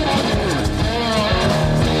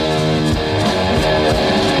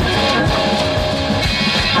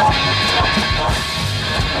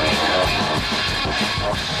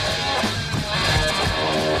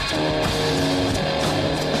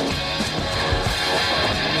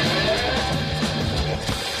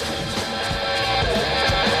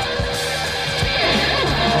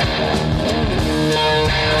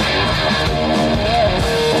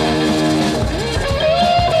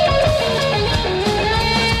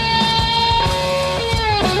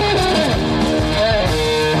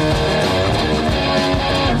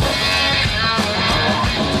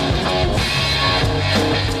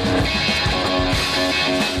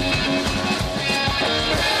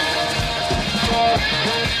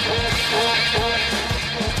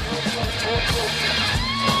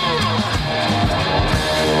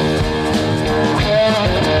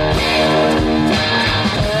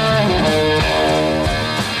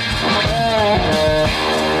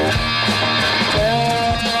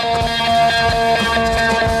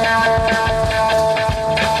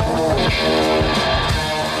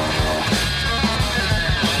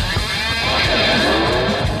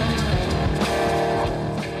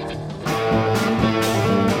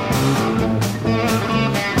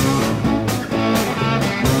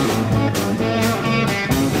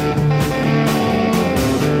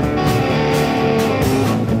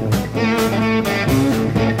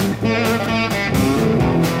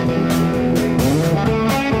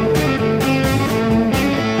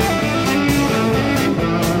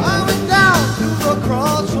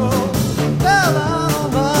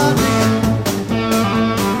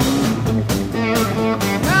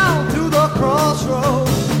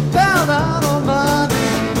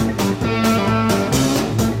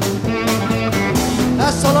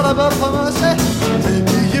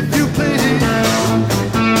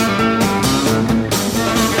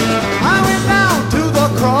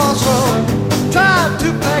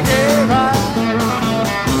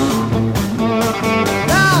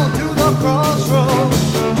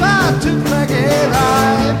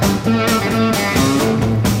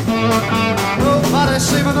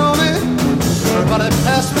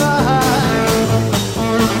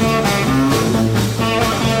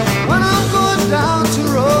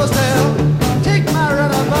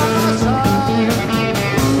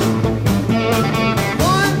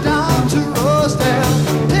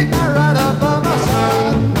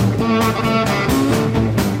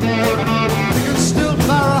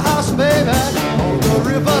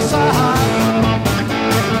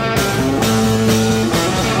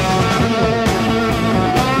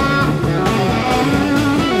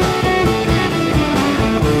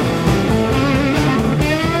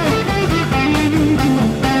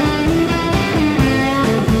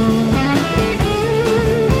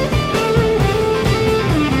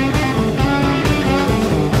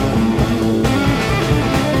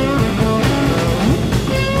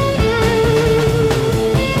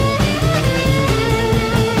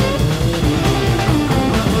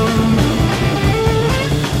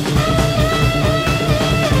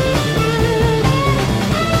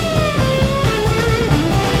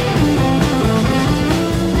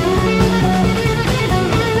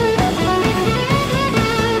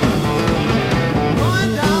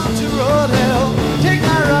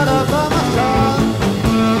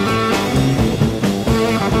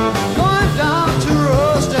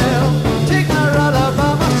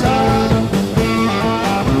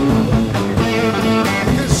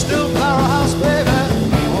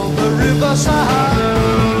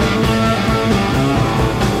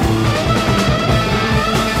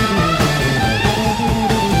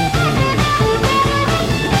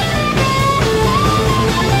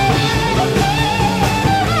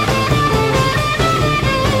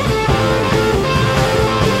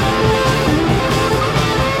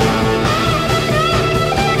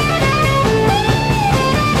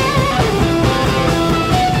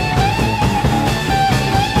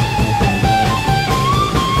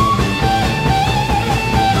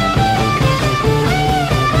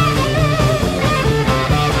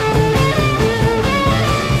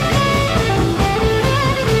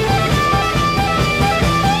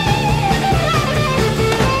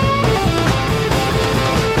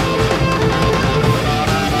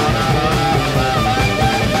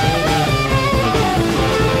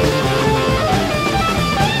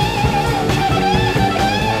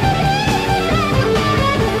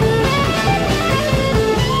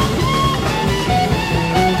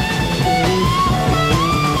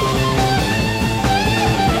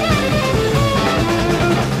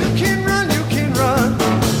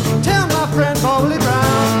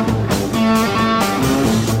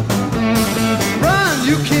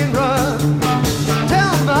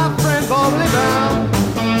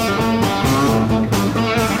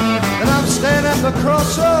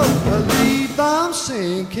 so believe I'm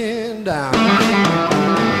sinking down.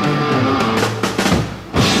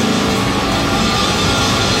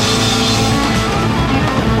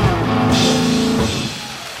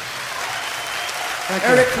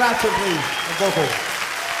 Eric Clapton, please, a vocal.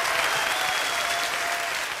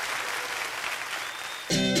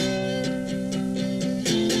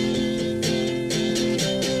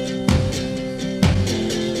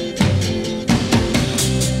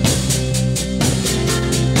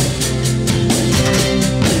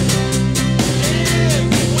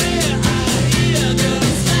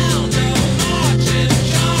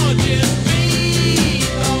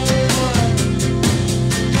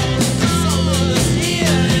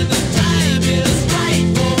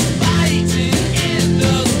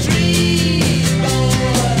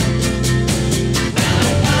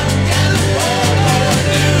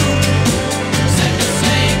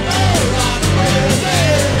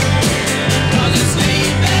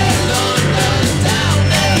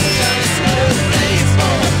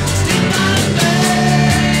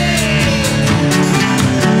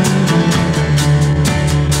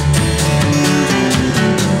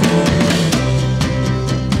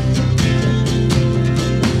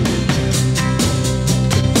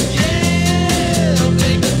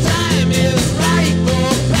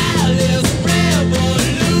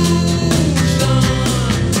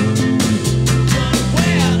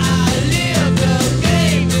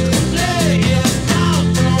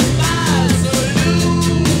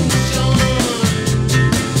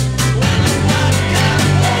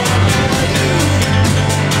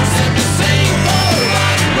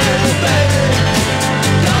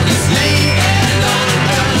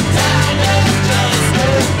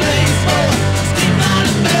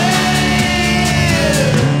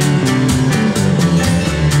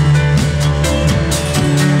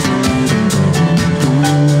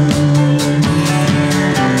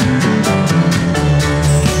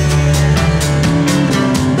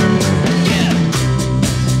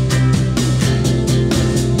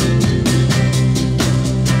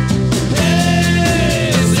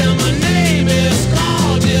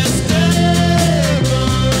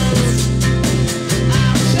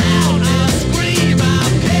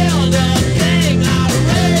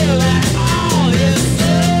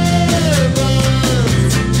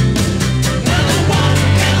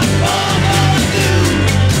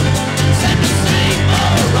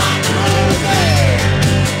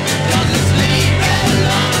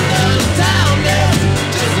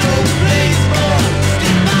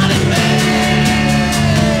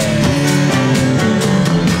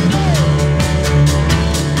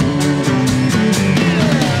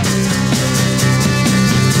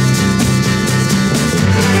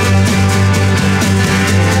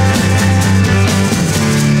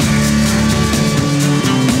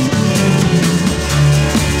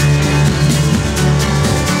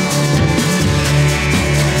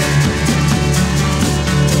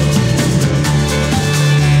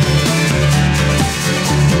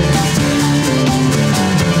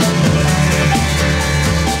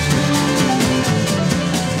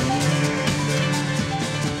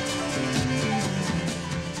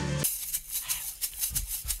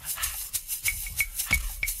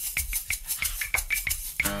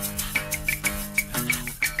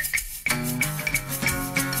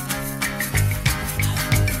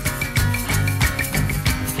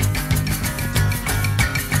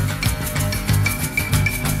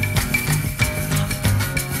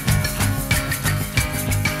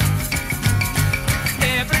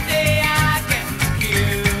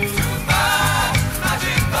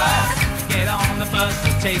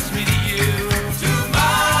 takes me to you. Too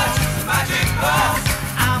much magic bus.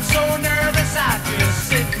 I'm so nervous I just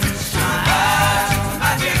sit and smile. Too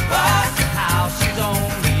much magic bus. The house is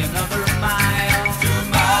only another mile. Too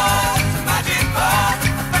much magic bus.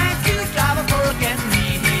 Thank you, driver, for getting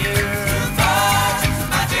me here. Too much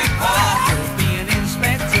magic bus. You're being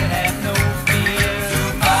inspected, have no fear. Too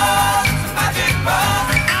much magic bus.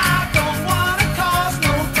 I don't wanna cause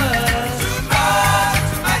no fuss. Too much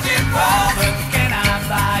magic bus. But can I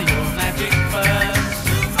buy your magic bus?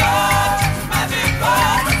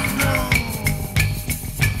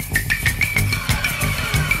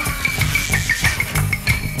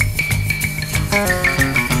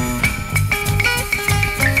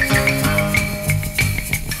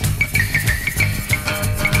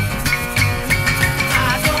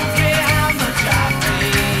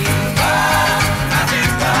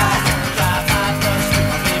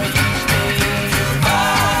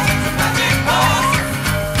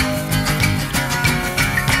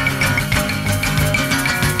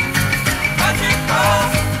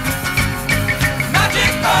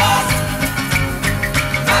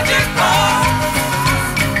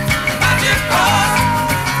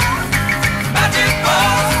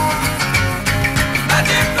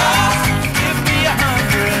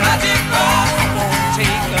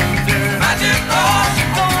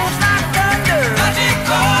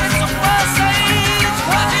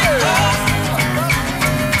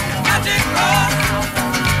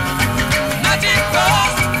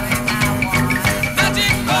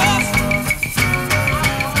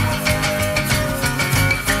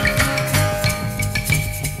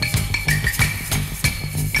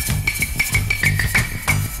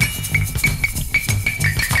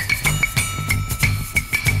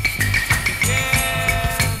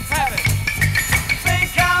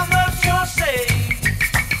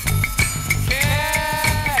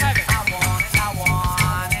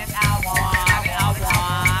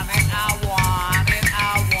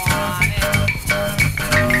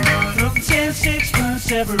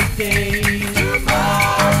 every day. Too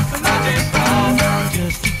far, the magic ball.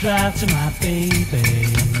 Just to drive to my baby.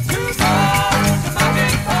 Too far, the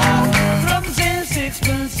magic ball. Troubles and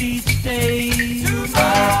sixpence each day. Too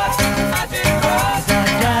far, the magic ball. I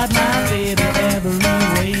drive my baby every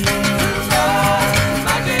way. Too far, the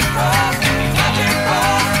magic ball. Magic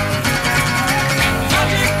ball.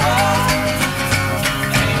 Magic ball.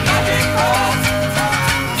 Magic ball.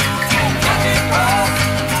 Magic ball.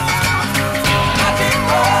 Magic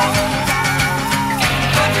ball.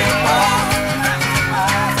 Magic ball.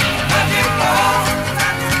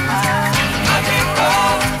 Magic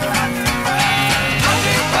ball.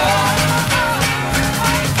 Magic ball.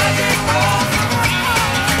 Magic ball. Magic ball.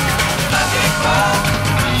 Magic ball.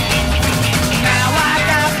 Now I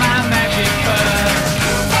got my magic ball.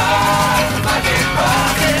 Magic ball.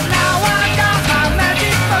 Said now I got my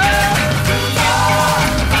magic ball.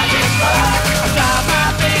 Magic ball. I drive my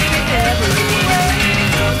baby everywhere.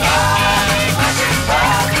 Magic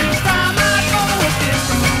ball. This time I go a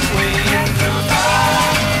different way. Magic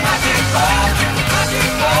ball. Magic ball.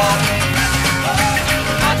 Magic ball.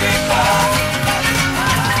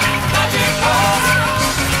 Magic ball.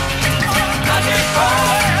 Magic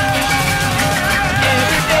ball.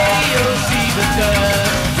 Every day you'll see the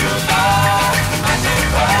dust. Magic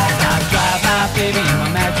ball. I drive my baby in my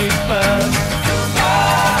magic bus.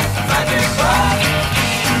 Magic ball. Magic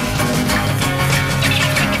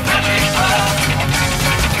ball. Magic ball.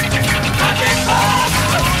 Magic ball.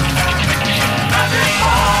 Magic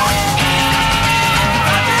ball.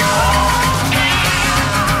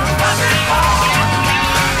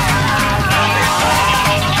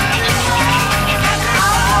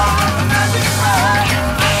 Magic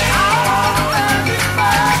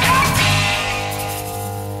ball.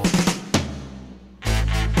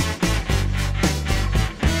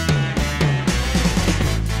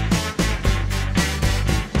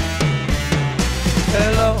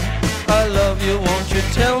 Hello, I love you, won't you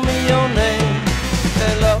tell me your name?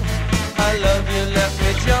 Hello, I love you, let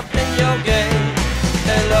me jump in your game.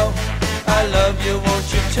 Hello, I love you,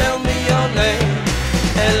 won't you tell me your name?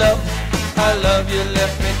 Hello, I love you,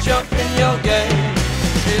 let me jump in your game.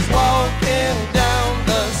 She's walking down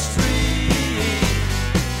the street,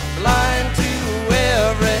 blind to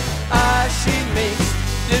every eye she meets.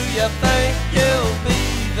 Do you think you'll be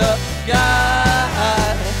the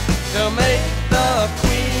guy to make the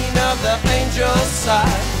queen of the angels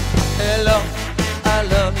sigh? Hello, I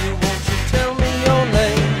love you, won't you tell me your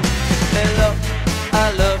name? Hello,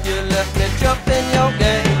 I love you, let me jump in your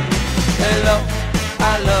game. Hello,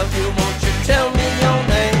 I love you, won't you tell me your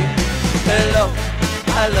name? Hello,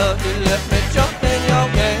 I love you, let me jump in your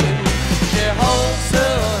game. She holds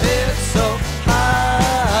her head so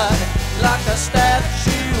high, like a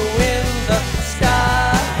statue in the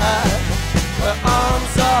sky. Her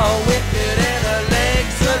arms are wicked and her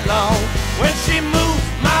legs are long. When she moves,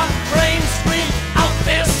 my brain screams out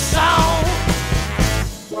this song.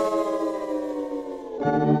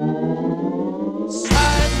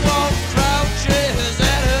 Sidewalk crouches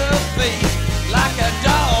at her feet, like a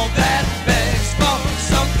dog that begs for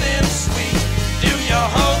something sweet. Do you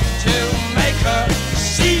hope to make her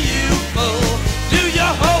see you full? Do you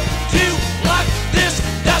hope to lock this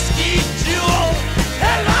dusky jewel?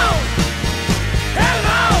 Hello,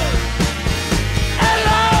 hello,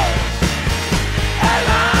 hello,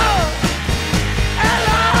 hello,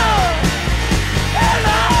 hello,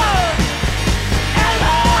 hello,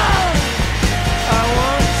 hello. I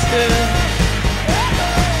want to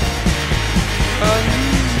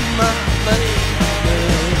need my baby.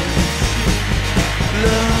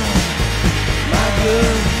 Love my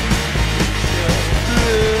good.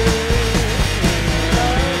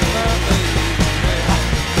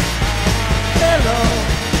 Hello,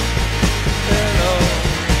 hello,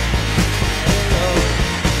 hello,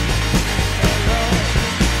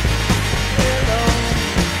 hello,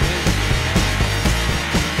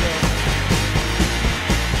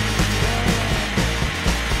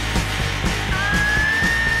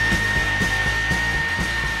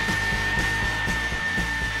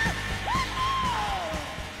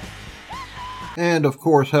 And of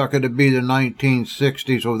course, how could it be the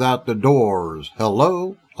 1960s without the Doors?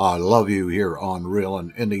 Hello, I love you here on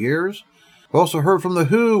Reelin in the Years. We also heard from The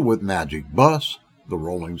Who with Magic Bus, The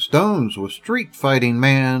Rolling Stones with Street Fighting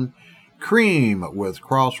Man, Cream with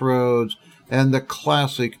Crossroads, and the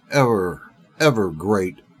classic ever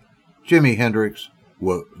great Jimi Hendrix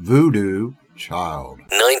with Voodoo Child.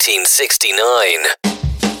 1969.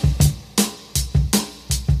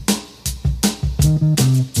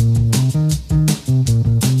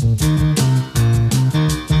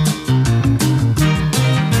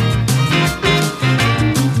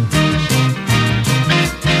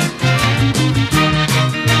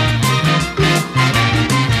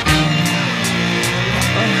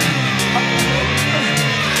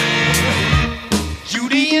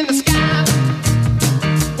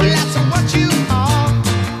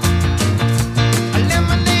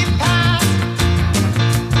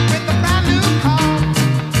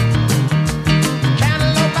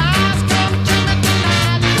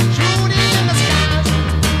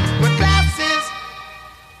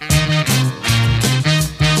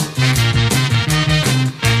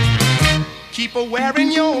 for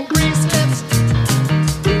wearing your bracelets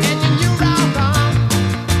and your new round arm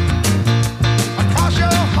across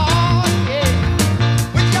your heart, yeah,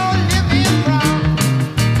 with your living brown.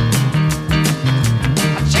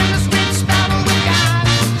 A chimney sweet sparrow with God,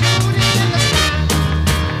 Judy in the sky,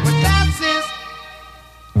 with glasses.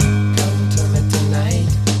 Come to me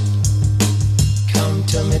tonight. Come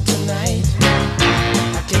to me tonight.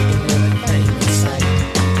 I've taken everything in sight.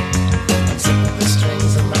 Except for the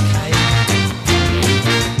strings of my kite.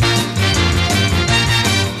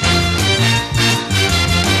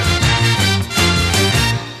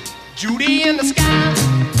 Judy in the sky.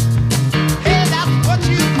 Hey, that's what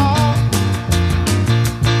you call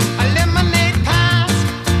a lemonade pies.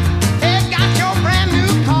 Hey, got your brand new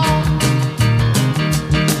call.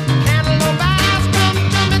 Cantaloupe eyes, come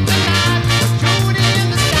to me tonight. Judy in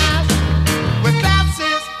the skies with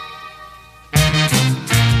glasses.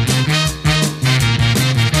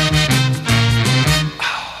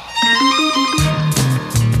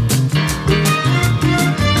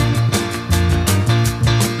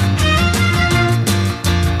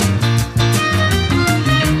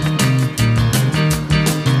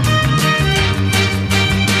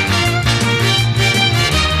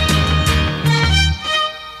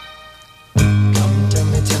 Come to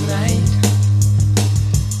me tonight.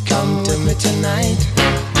 Come to me tonight.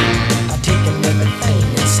 I've taken everything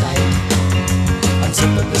in sight.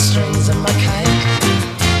 Unzip the strings of my kite.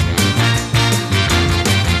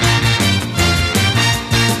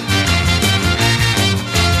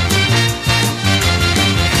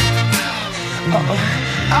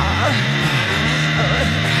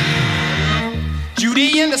 Judy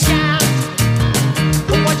in the sky.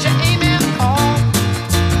 What you aiming for?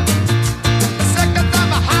 The seconds of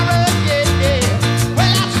a horror, yeah, yeah.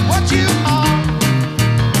 Well, that's what you are.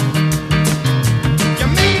 You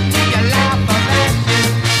made me a laugh of that.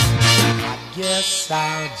 I guess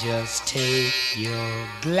I'll just take your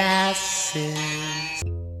glasses.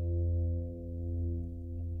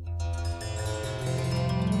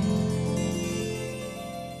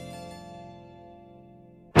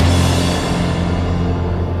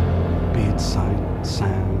 Be it sight,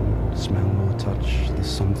 sound, smell or touch, there's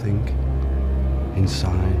something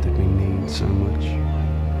inside that we need so much.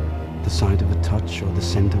 The sight of a touch or the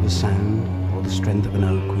scent of a sound or the strength of an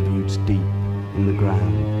oak with roots deep in the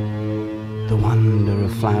ground. The wonder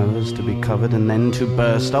of flowers to be covered and then to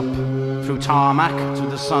burst up through tarmac to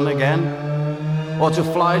the sun again, or to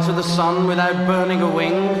fly to the sun without burning a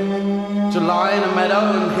wing, to lie in a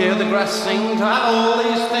meadow and hear the grass sing, to have all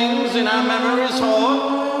these things in our memories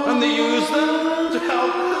hoard, and they use them to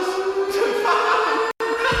help us to find.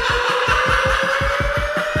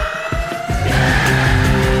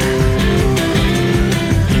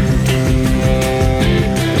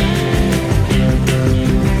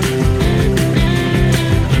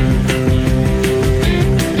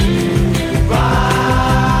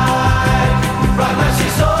 Right, mercy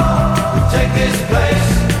soul, take this place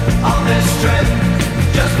on this trip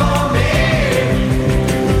just for me.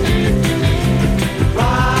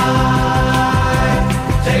 Right.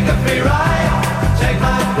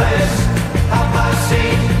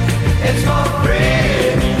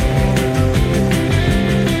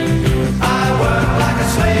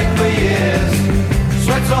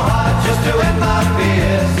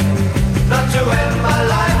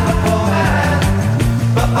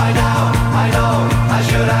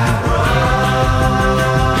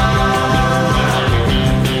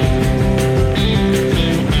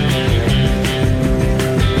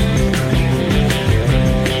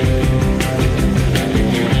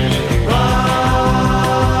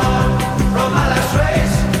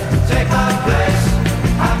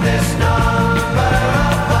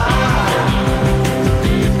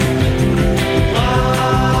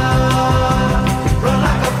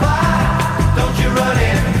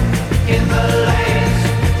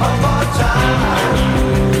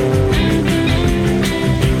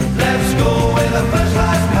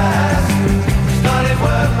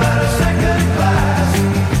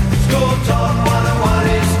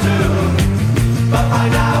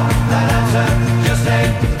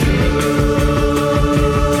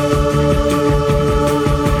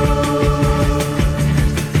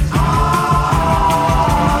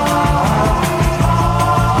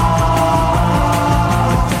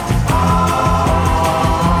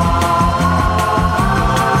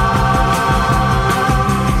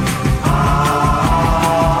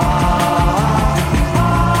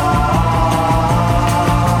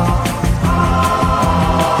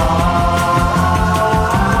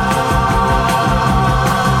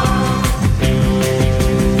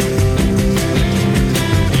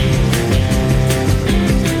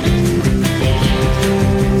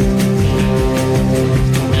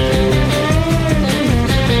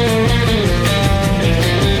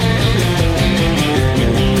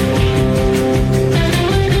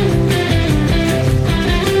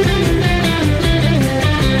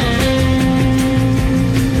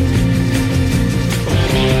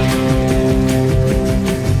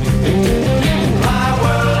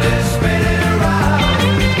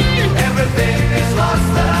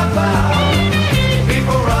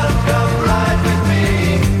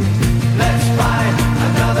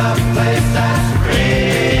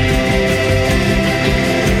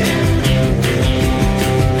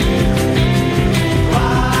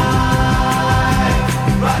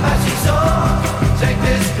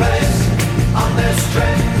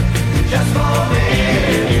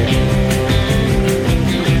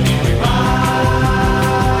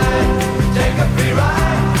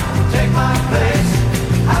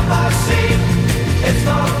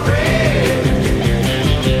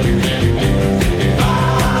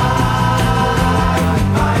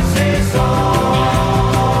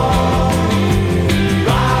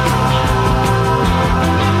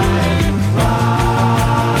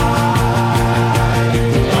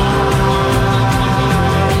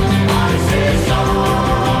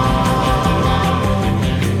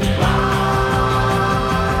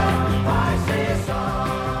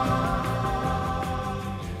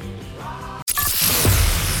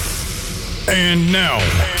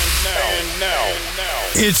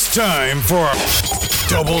 it's time for a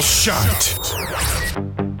double shot.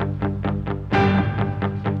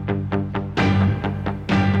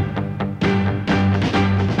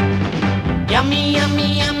 Yummy,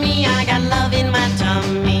 yummy, yummy, I got love in my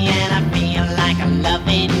tummy and I feel like I'm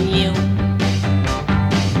loving you.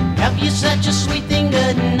 Love you such a sweet thing,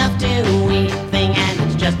 good enough to eat thing, and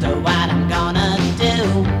it's just what I'm gonna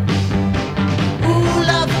do. Ooh,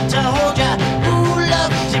 love to hold ya, ooh,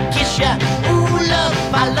 love to kiss ya, ooh, love,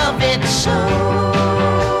 I love it so.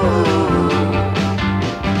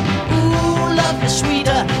 Ooh, love is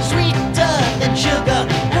sweeter, sweeter than sugar.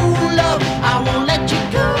 Ooh, love, I won't let you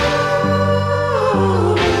go.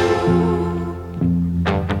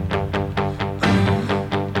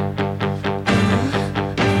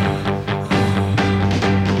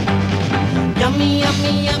 Yummy,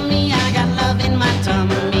 yummy, yummy, I got love in my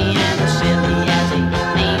tummy, and as silly as it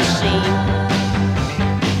may seem,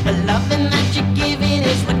 the loving that you're giving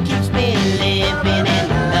is what keeps me living, and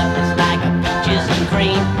love is like a peaches and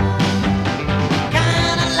cream.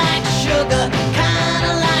 Kinda like sugar,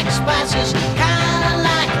 kinda like spices, kinda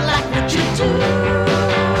like what you do.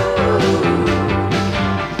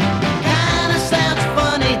 Kinda sounds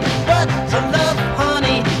funny, but to love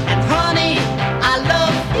honey, and honey, I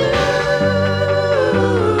love you.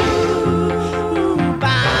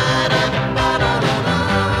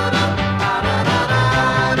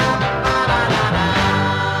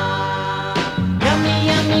 Yummy,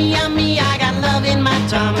 yummy, yummy, I got love in my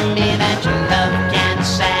tummy that your love can't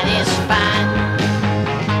satisfy.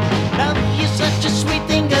 Love you such a sweet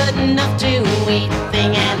thing, good enough to eat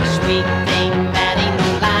thing, and a sweet thing that ain't no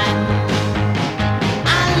lie.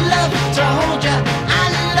 I love to hold ya, I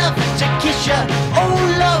love to kiss ya, oh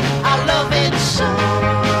love, I love it so.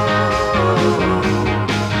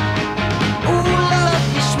 Oh love,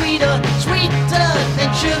 you're sweeter, sweeter than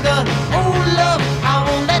sugar, oh love, I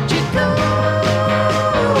won't let you go.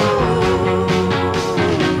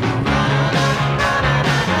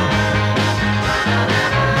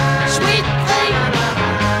 Sweet thing,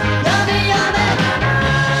 yummy, yummy,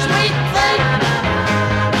 sweet thing,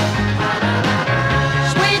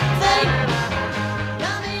 sweet thing,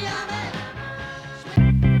 yummy, yummy.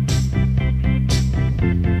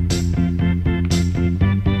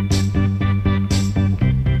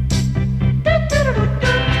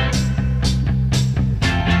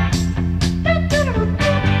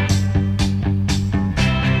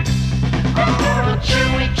 Oh,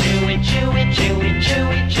 chew it, chew it, chew it, chew it, chew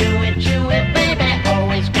it, chew it, chew it, baby.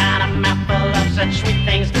 Always got a mouthful of such sweet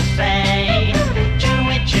things to say. Chew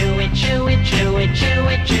it, chew it, chew it, chew it, chew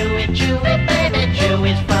it, chew it, chew it, baby. Chew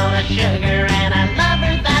is full of sugar and I love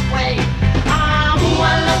her that way. Oh,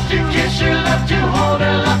 I love to kiss her, love to hold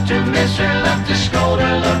her, love to miss her, love to scold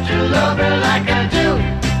her, love to love her like I do.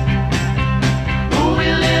 Ooh,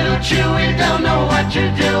 little Chewy, don't know what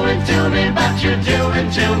you're doing to me, but you're doing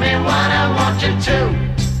to me what I want you to.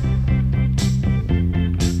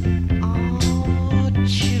 Oh,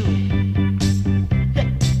 Chewy.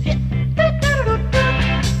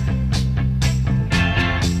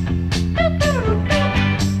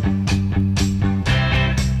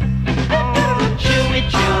 Oh, chew it,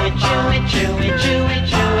 chew it, chew it, chew it, chew it,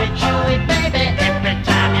 chew it, chew it, baby. Every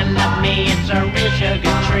time you love me, it's a real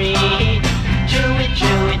sugar treat. Chew it,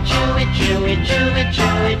 chew it, chew it, chew it, chew it,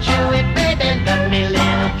 chew it, chew it, baby. Love me,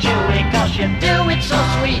 little Chewy, 'cause you do it so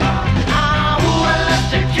sweet. Oh, I love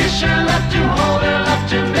to kiss her, love to hold her, love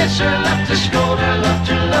to miss her, love to scold her, love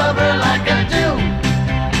to love her like I do.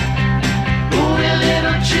 Ooh,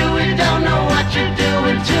 little Chewy, don't know what you're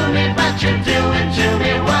doing to me, but you're doing to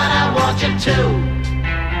me what I want you to.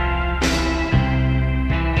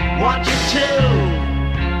 Want you to.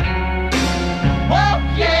 Oh,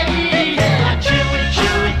 yeah, yeah. Chew it,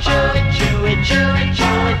 chew it, chew it, chew it, chew it,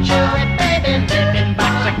 chew it, chew it, baby. Living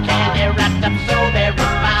box of candy wrapped up so very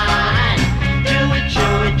fine. Chew it,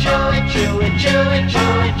 chew it, chew it, chew it, chew it,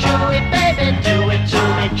 chew it, chew it, baby. Do it to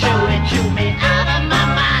me, chew me out of my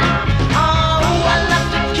mind. Oh, I love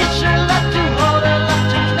to kiss her, love to hold her, love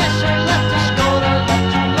to miss her, love to scold her, love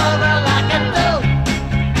to love her like I do.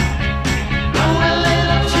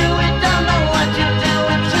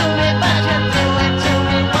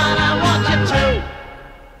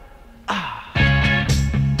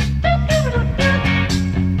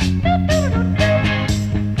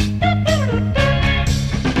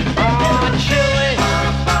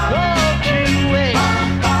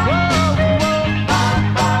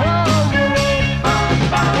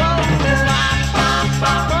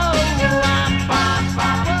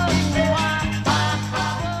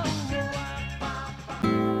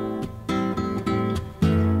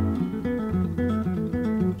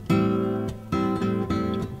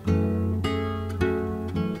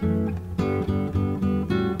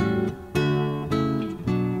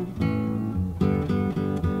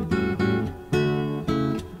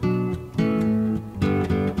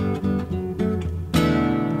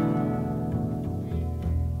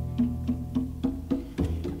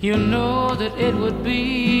 You know that it would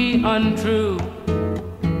be untrue.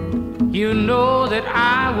 You know that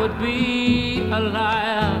I would be a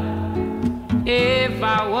liar if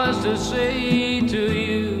I was to say to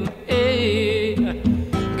you, hey,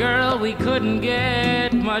 girl, we couldn't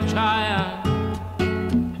get much higher.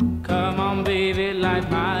 Come on, baby, light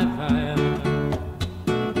my fire.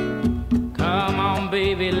 Come on,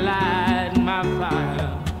 baby, light my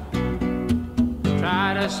fire.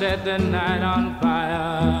 Try to set the night on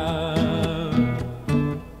fire.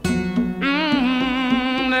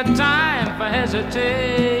 The time for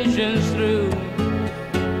hesitation's through.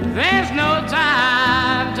 There's no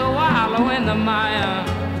time to wallow in the mire.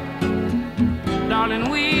 Darling,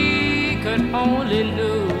 we could only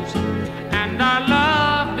lose, and our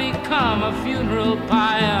love become a funeral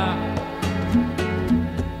pyre.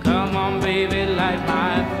 Come on, baby, light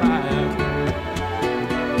my fire.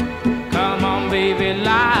 Come on, baby,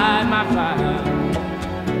 light my fire.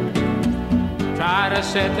 Try to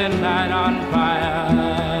set the night on fire.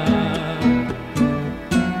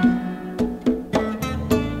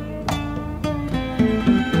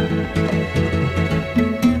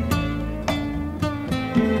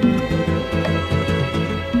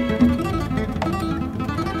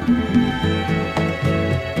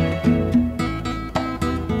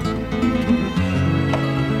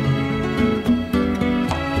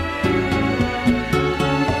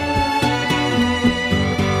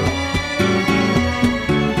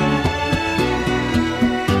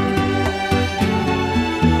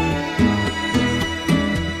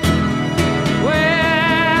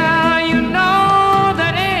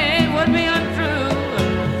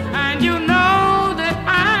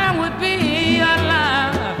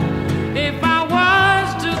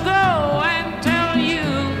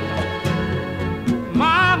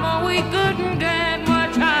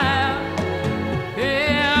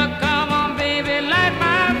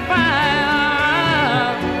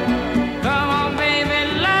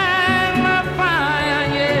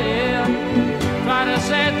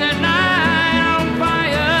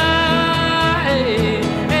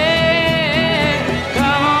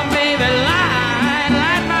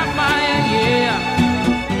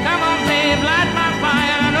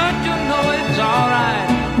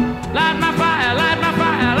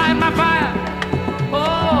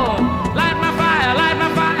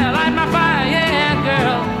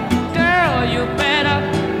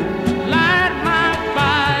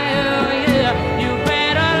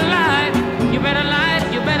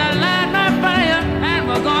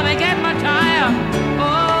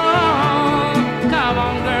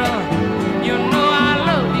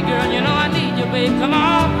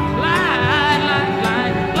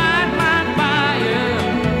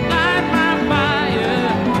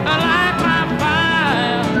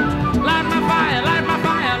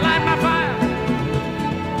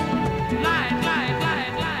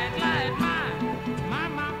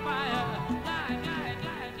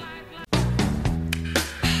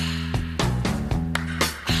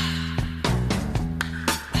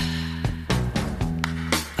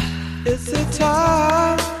 It's the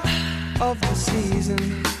time of the season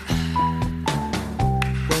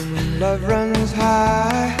when love runs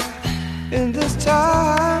high. In this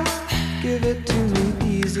time, give it to me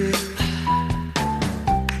easy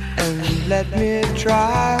and let me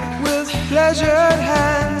try with pleasured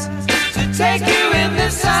hands to take you in the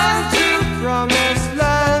sun to promised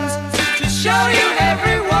lands, to show you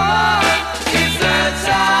everyone. It's the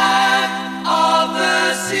time of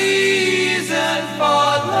the season for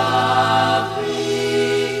loving.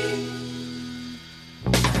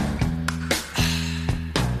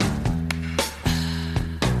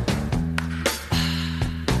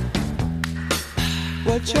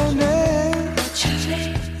 What's your name?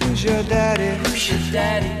 Who's your daddy?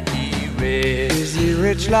 Is he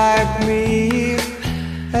rich like me?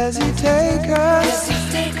 Has he take us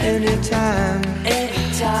anytime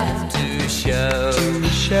to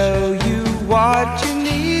show you what you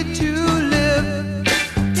need to live?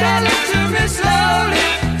 Tell it to me slowly.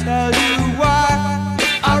 Tell you why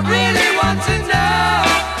I really want to know.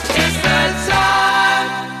 It's the time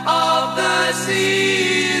of the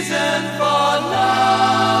season for loving.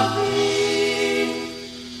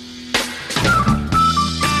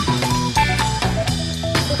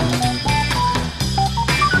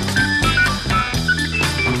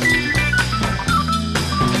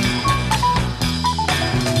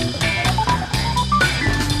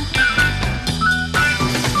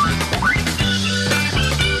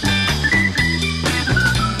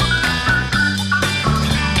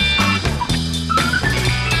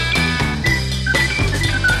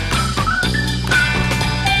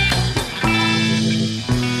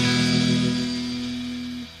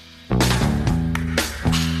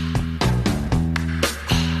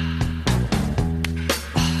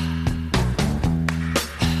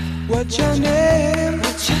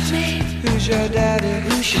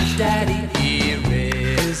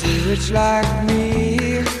 rich like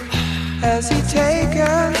me. Has he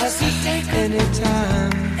taken any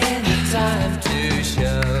time to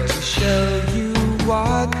show you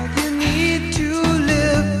what you need to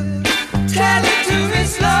live? Tell it to me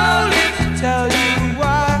slowly, tell you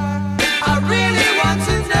why I really want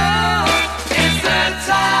to know. It's the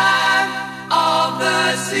time of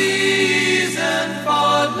the season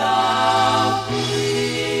for love.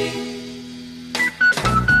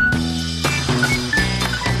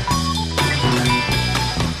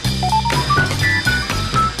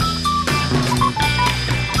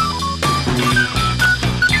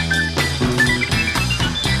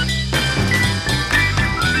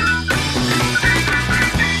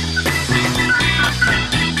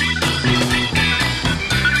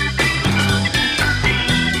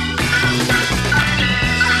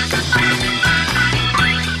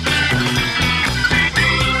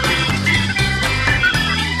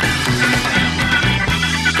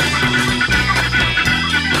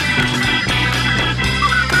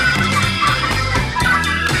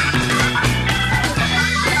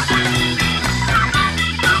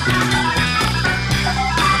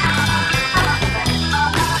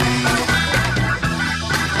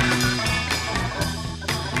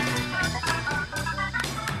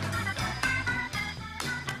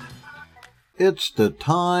 It's the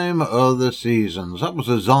time of the seasons. That was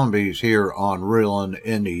the Zombies here on Reelin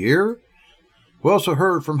in the Year. We also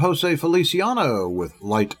heard from Jose Feliciano with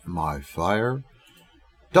Light My Fire.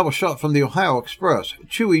 Double shot from the Ohio Express,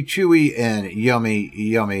 Chewy Chewy and Yummy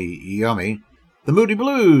Yummy Yummy. The Moody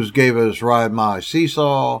Blues gave us Ride My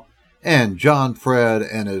Seesaw, and John Fred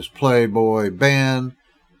and his Playboy Band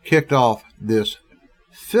kicked off this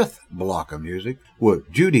fifth block of music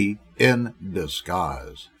with Judy in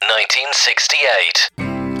Disguise. 1968.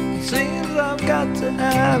 Seems I've got to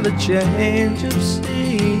have a change of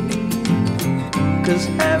scene, 'cause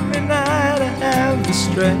every night I have the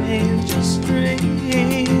strangest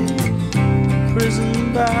dream.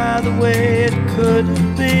 Prisoned by the way it could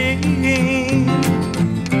have been,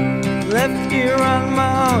 left here on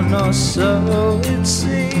my own, or so it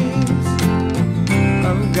seems.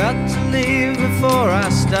 I've got to leave before I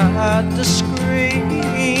start to scream.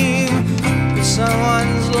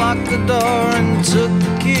 Someone's locked the door and took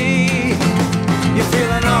the key. You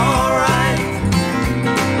feeling alright?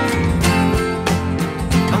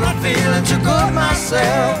 I'm not feeling too good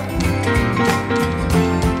myself.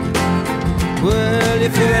 Well, you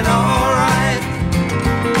feeling alright?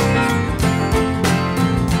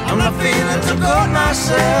 I'm not feeling too good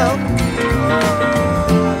myself.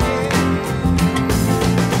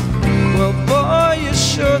 Well, boy, you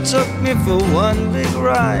sure took me for one big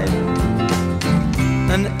ride.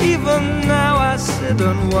 And even now I sit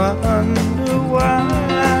and wonder why.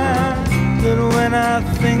 But when I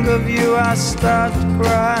think of you I start to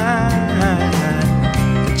cry.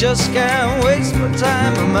 I just can't waste my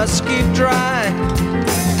time, I must keep dry.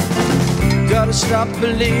 Gotta stop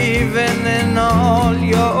believing in all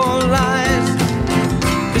your lies,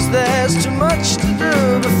 'cause there's too much to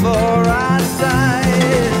do before I die.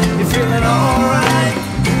 You feeling alright?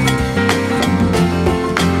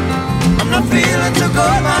 I'm feeling too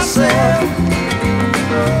good myself.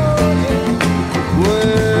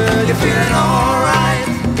 Well, you're feeling alright.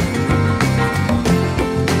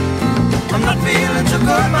 I'm not feeling too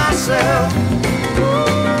good myself.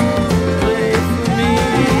 Play for me.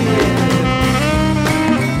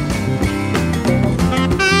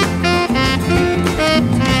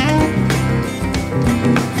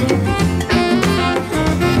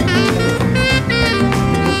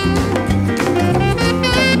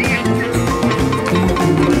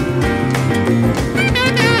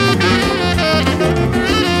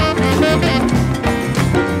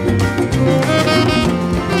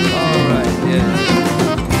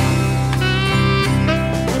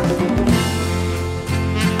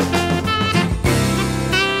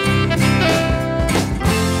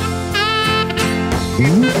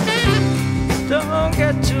 Don't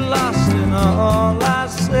get too lost in all I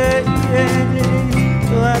say.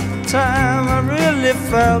 Well, at the time I really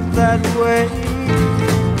felt that way,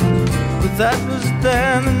 but that was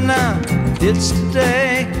then and now it's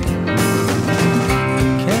today.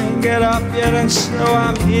 Can't get up yet and so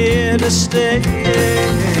I'm here to stay.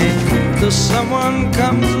 Till someone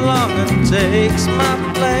comes along and takes my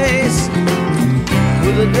place,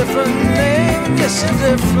 with a different name, yes, a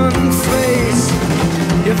different face.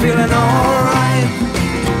 You're feeling alright?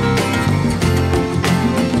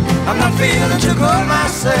 I'm not feeling too good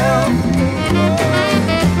myself.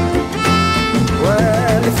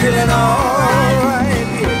 Well, you're feeling alright?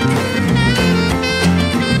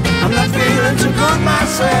 I'm not feeling too good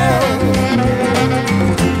myself.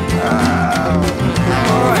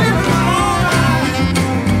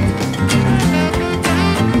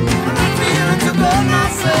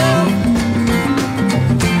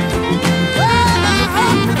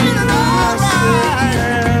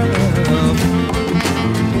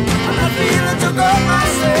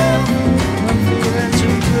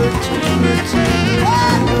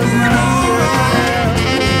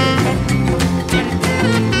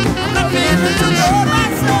 live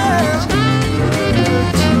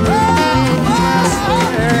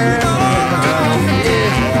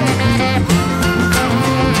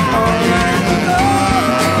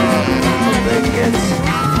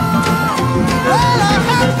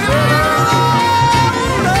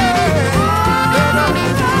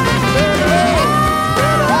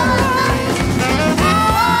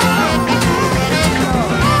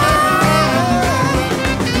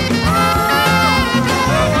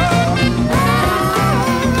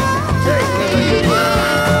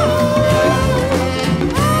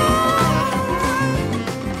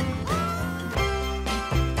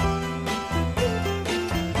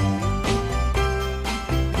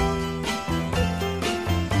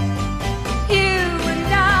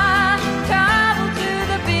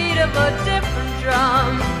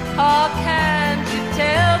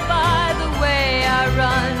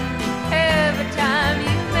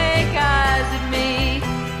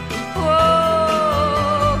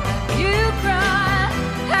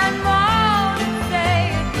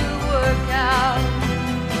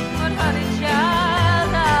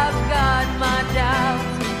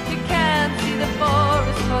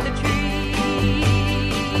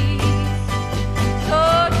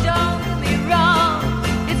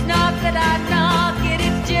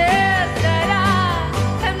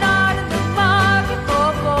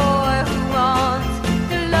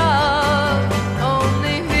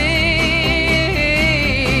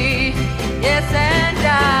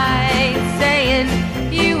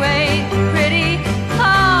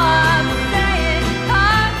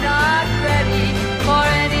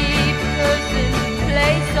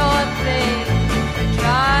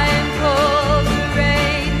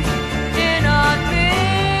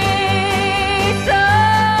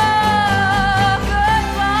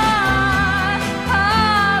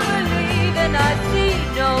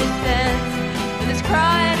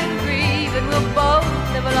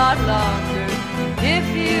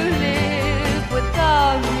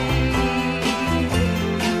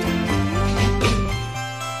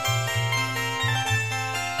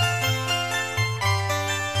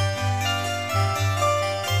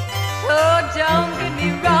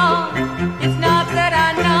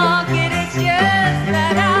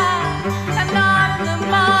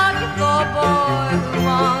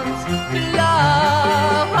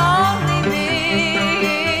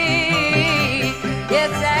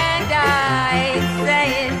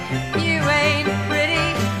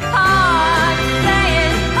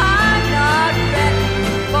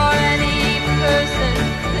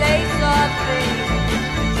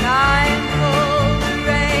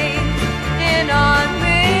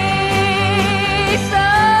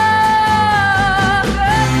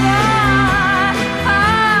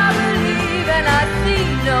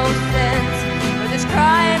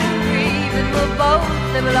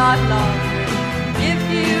a lot longer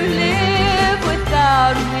if you live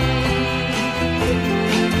without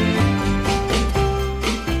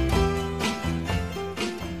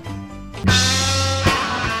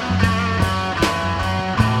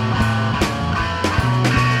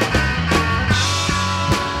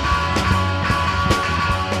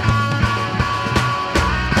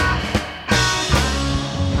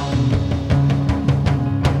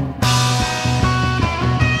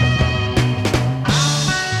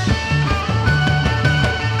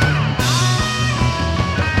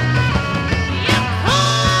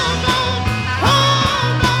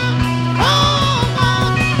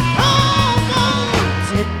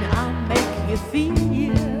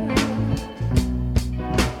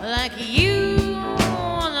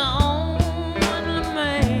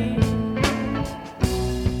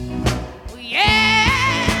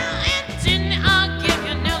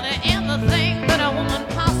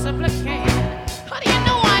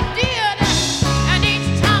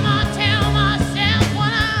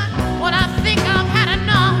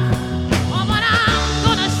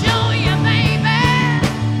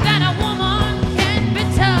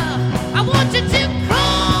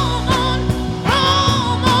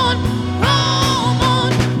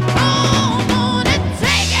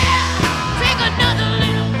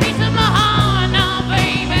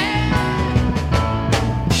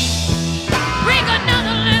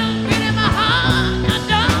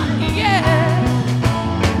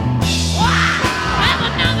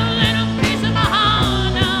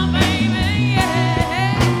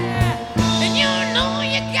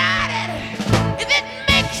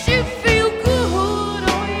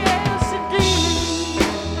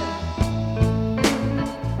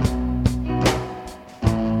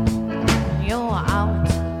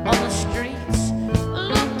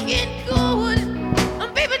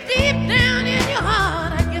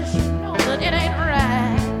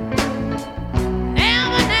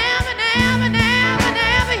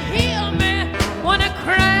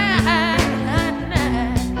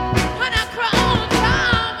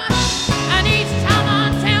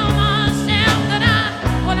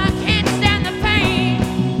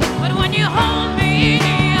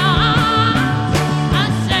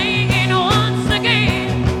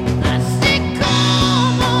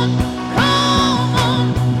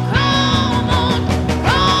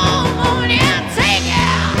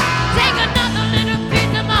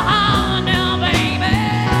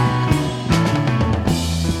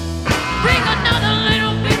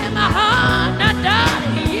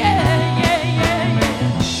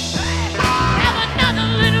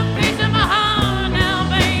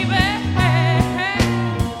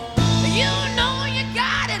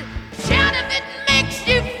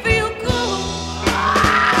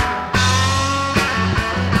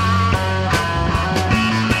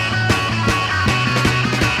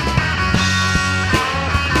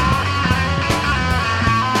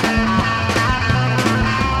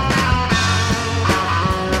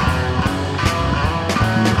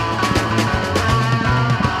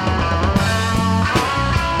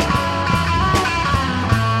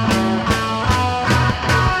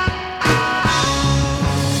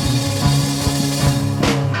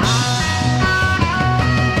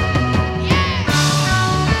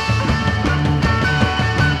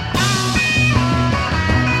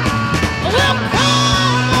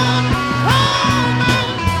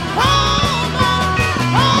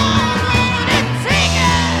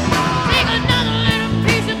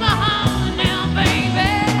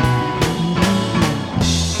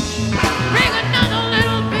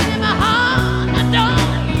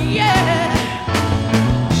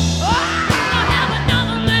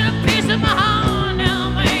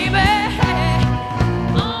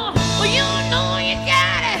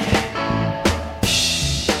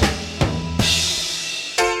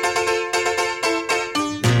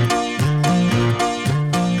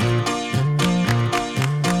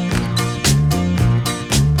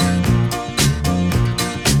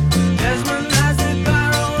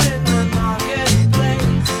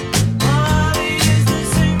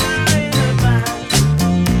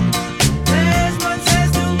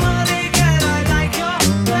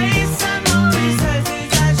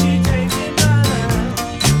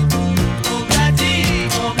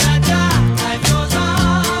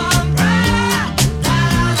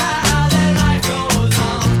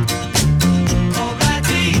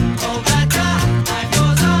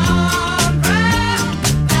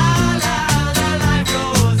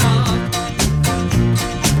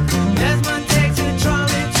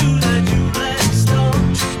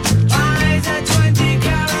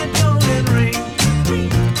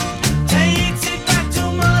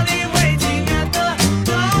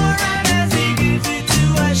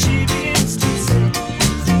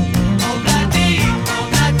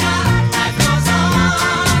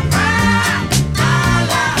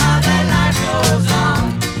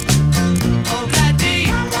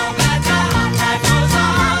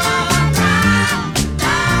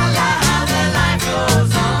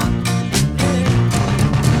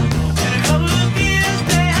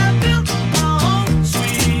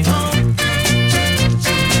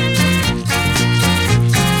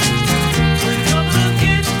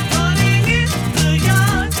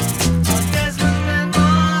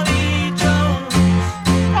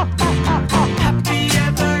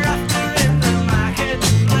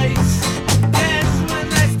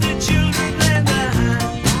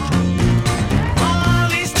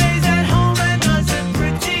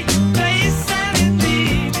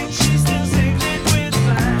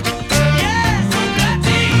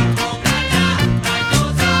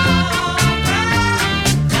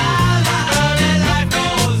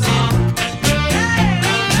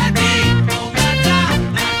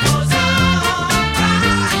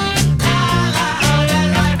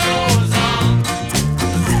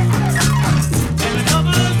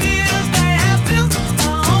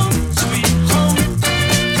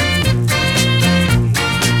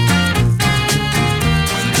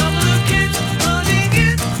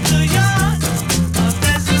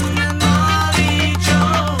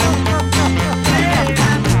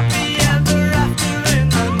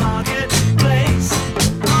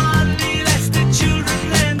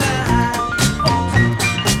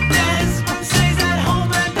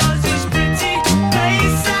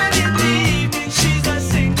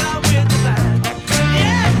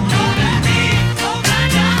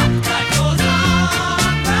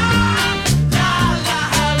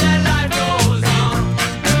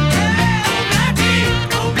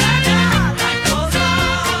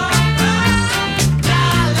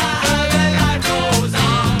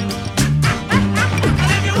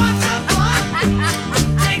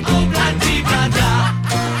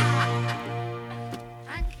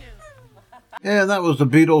that was the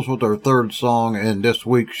Beatles with their third song in this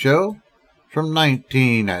week's show from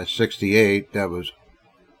 1968. That was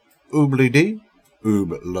Oobly-Dee,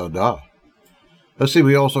 Oob-La-Da. Let's see,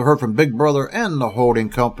 we also heard from Big Brother and the Holding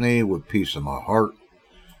Company with Piece of My Heart.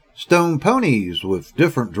 Stone Ponies with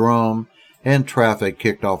Different Drum, and Traffic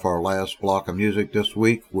kicked off our last block of music this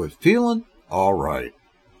week with Feelin' Alright.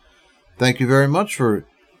 Thank you very much for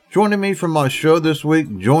joining me for my show this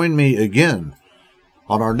week. Join me again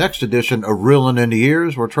on our next edition of Reelin' in the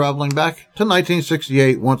Years. We're traveling back to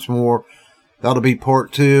 1968 once more. That'll be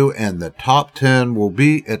part 2, and the top 10 will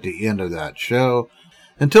be at the end of that show.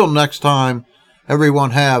 Until next time,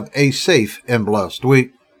 everyone have a safe and blessed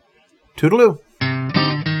week. Toodaloo.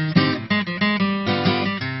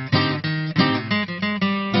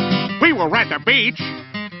 We were at the beach.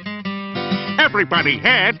 Everybody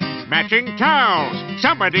had matching towels.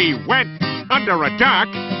 Somebody went under a dock,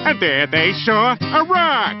 and there they saw a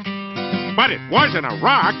rock. But it wasn't a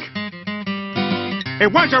rock.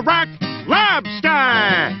 It was a rock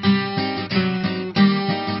lobster.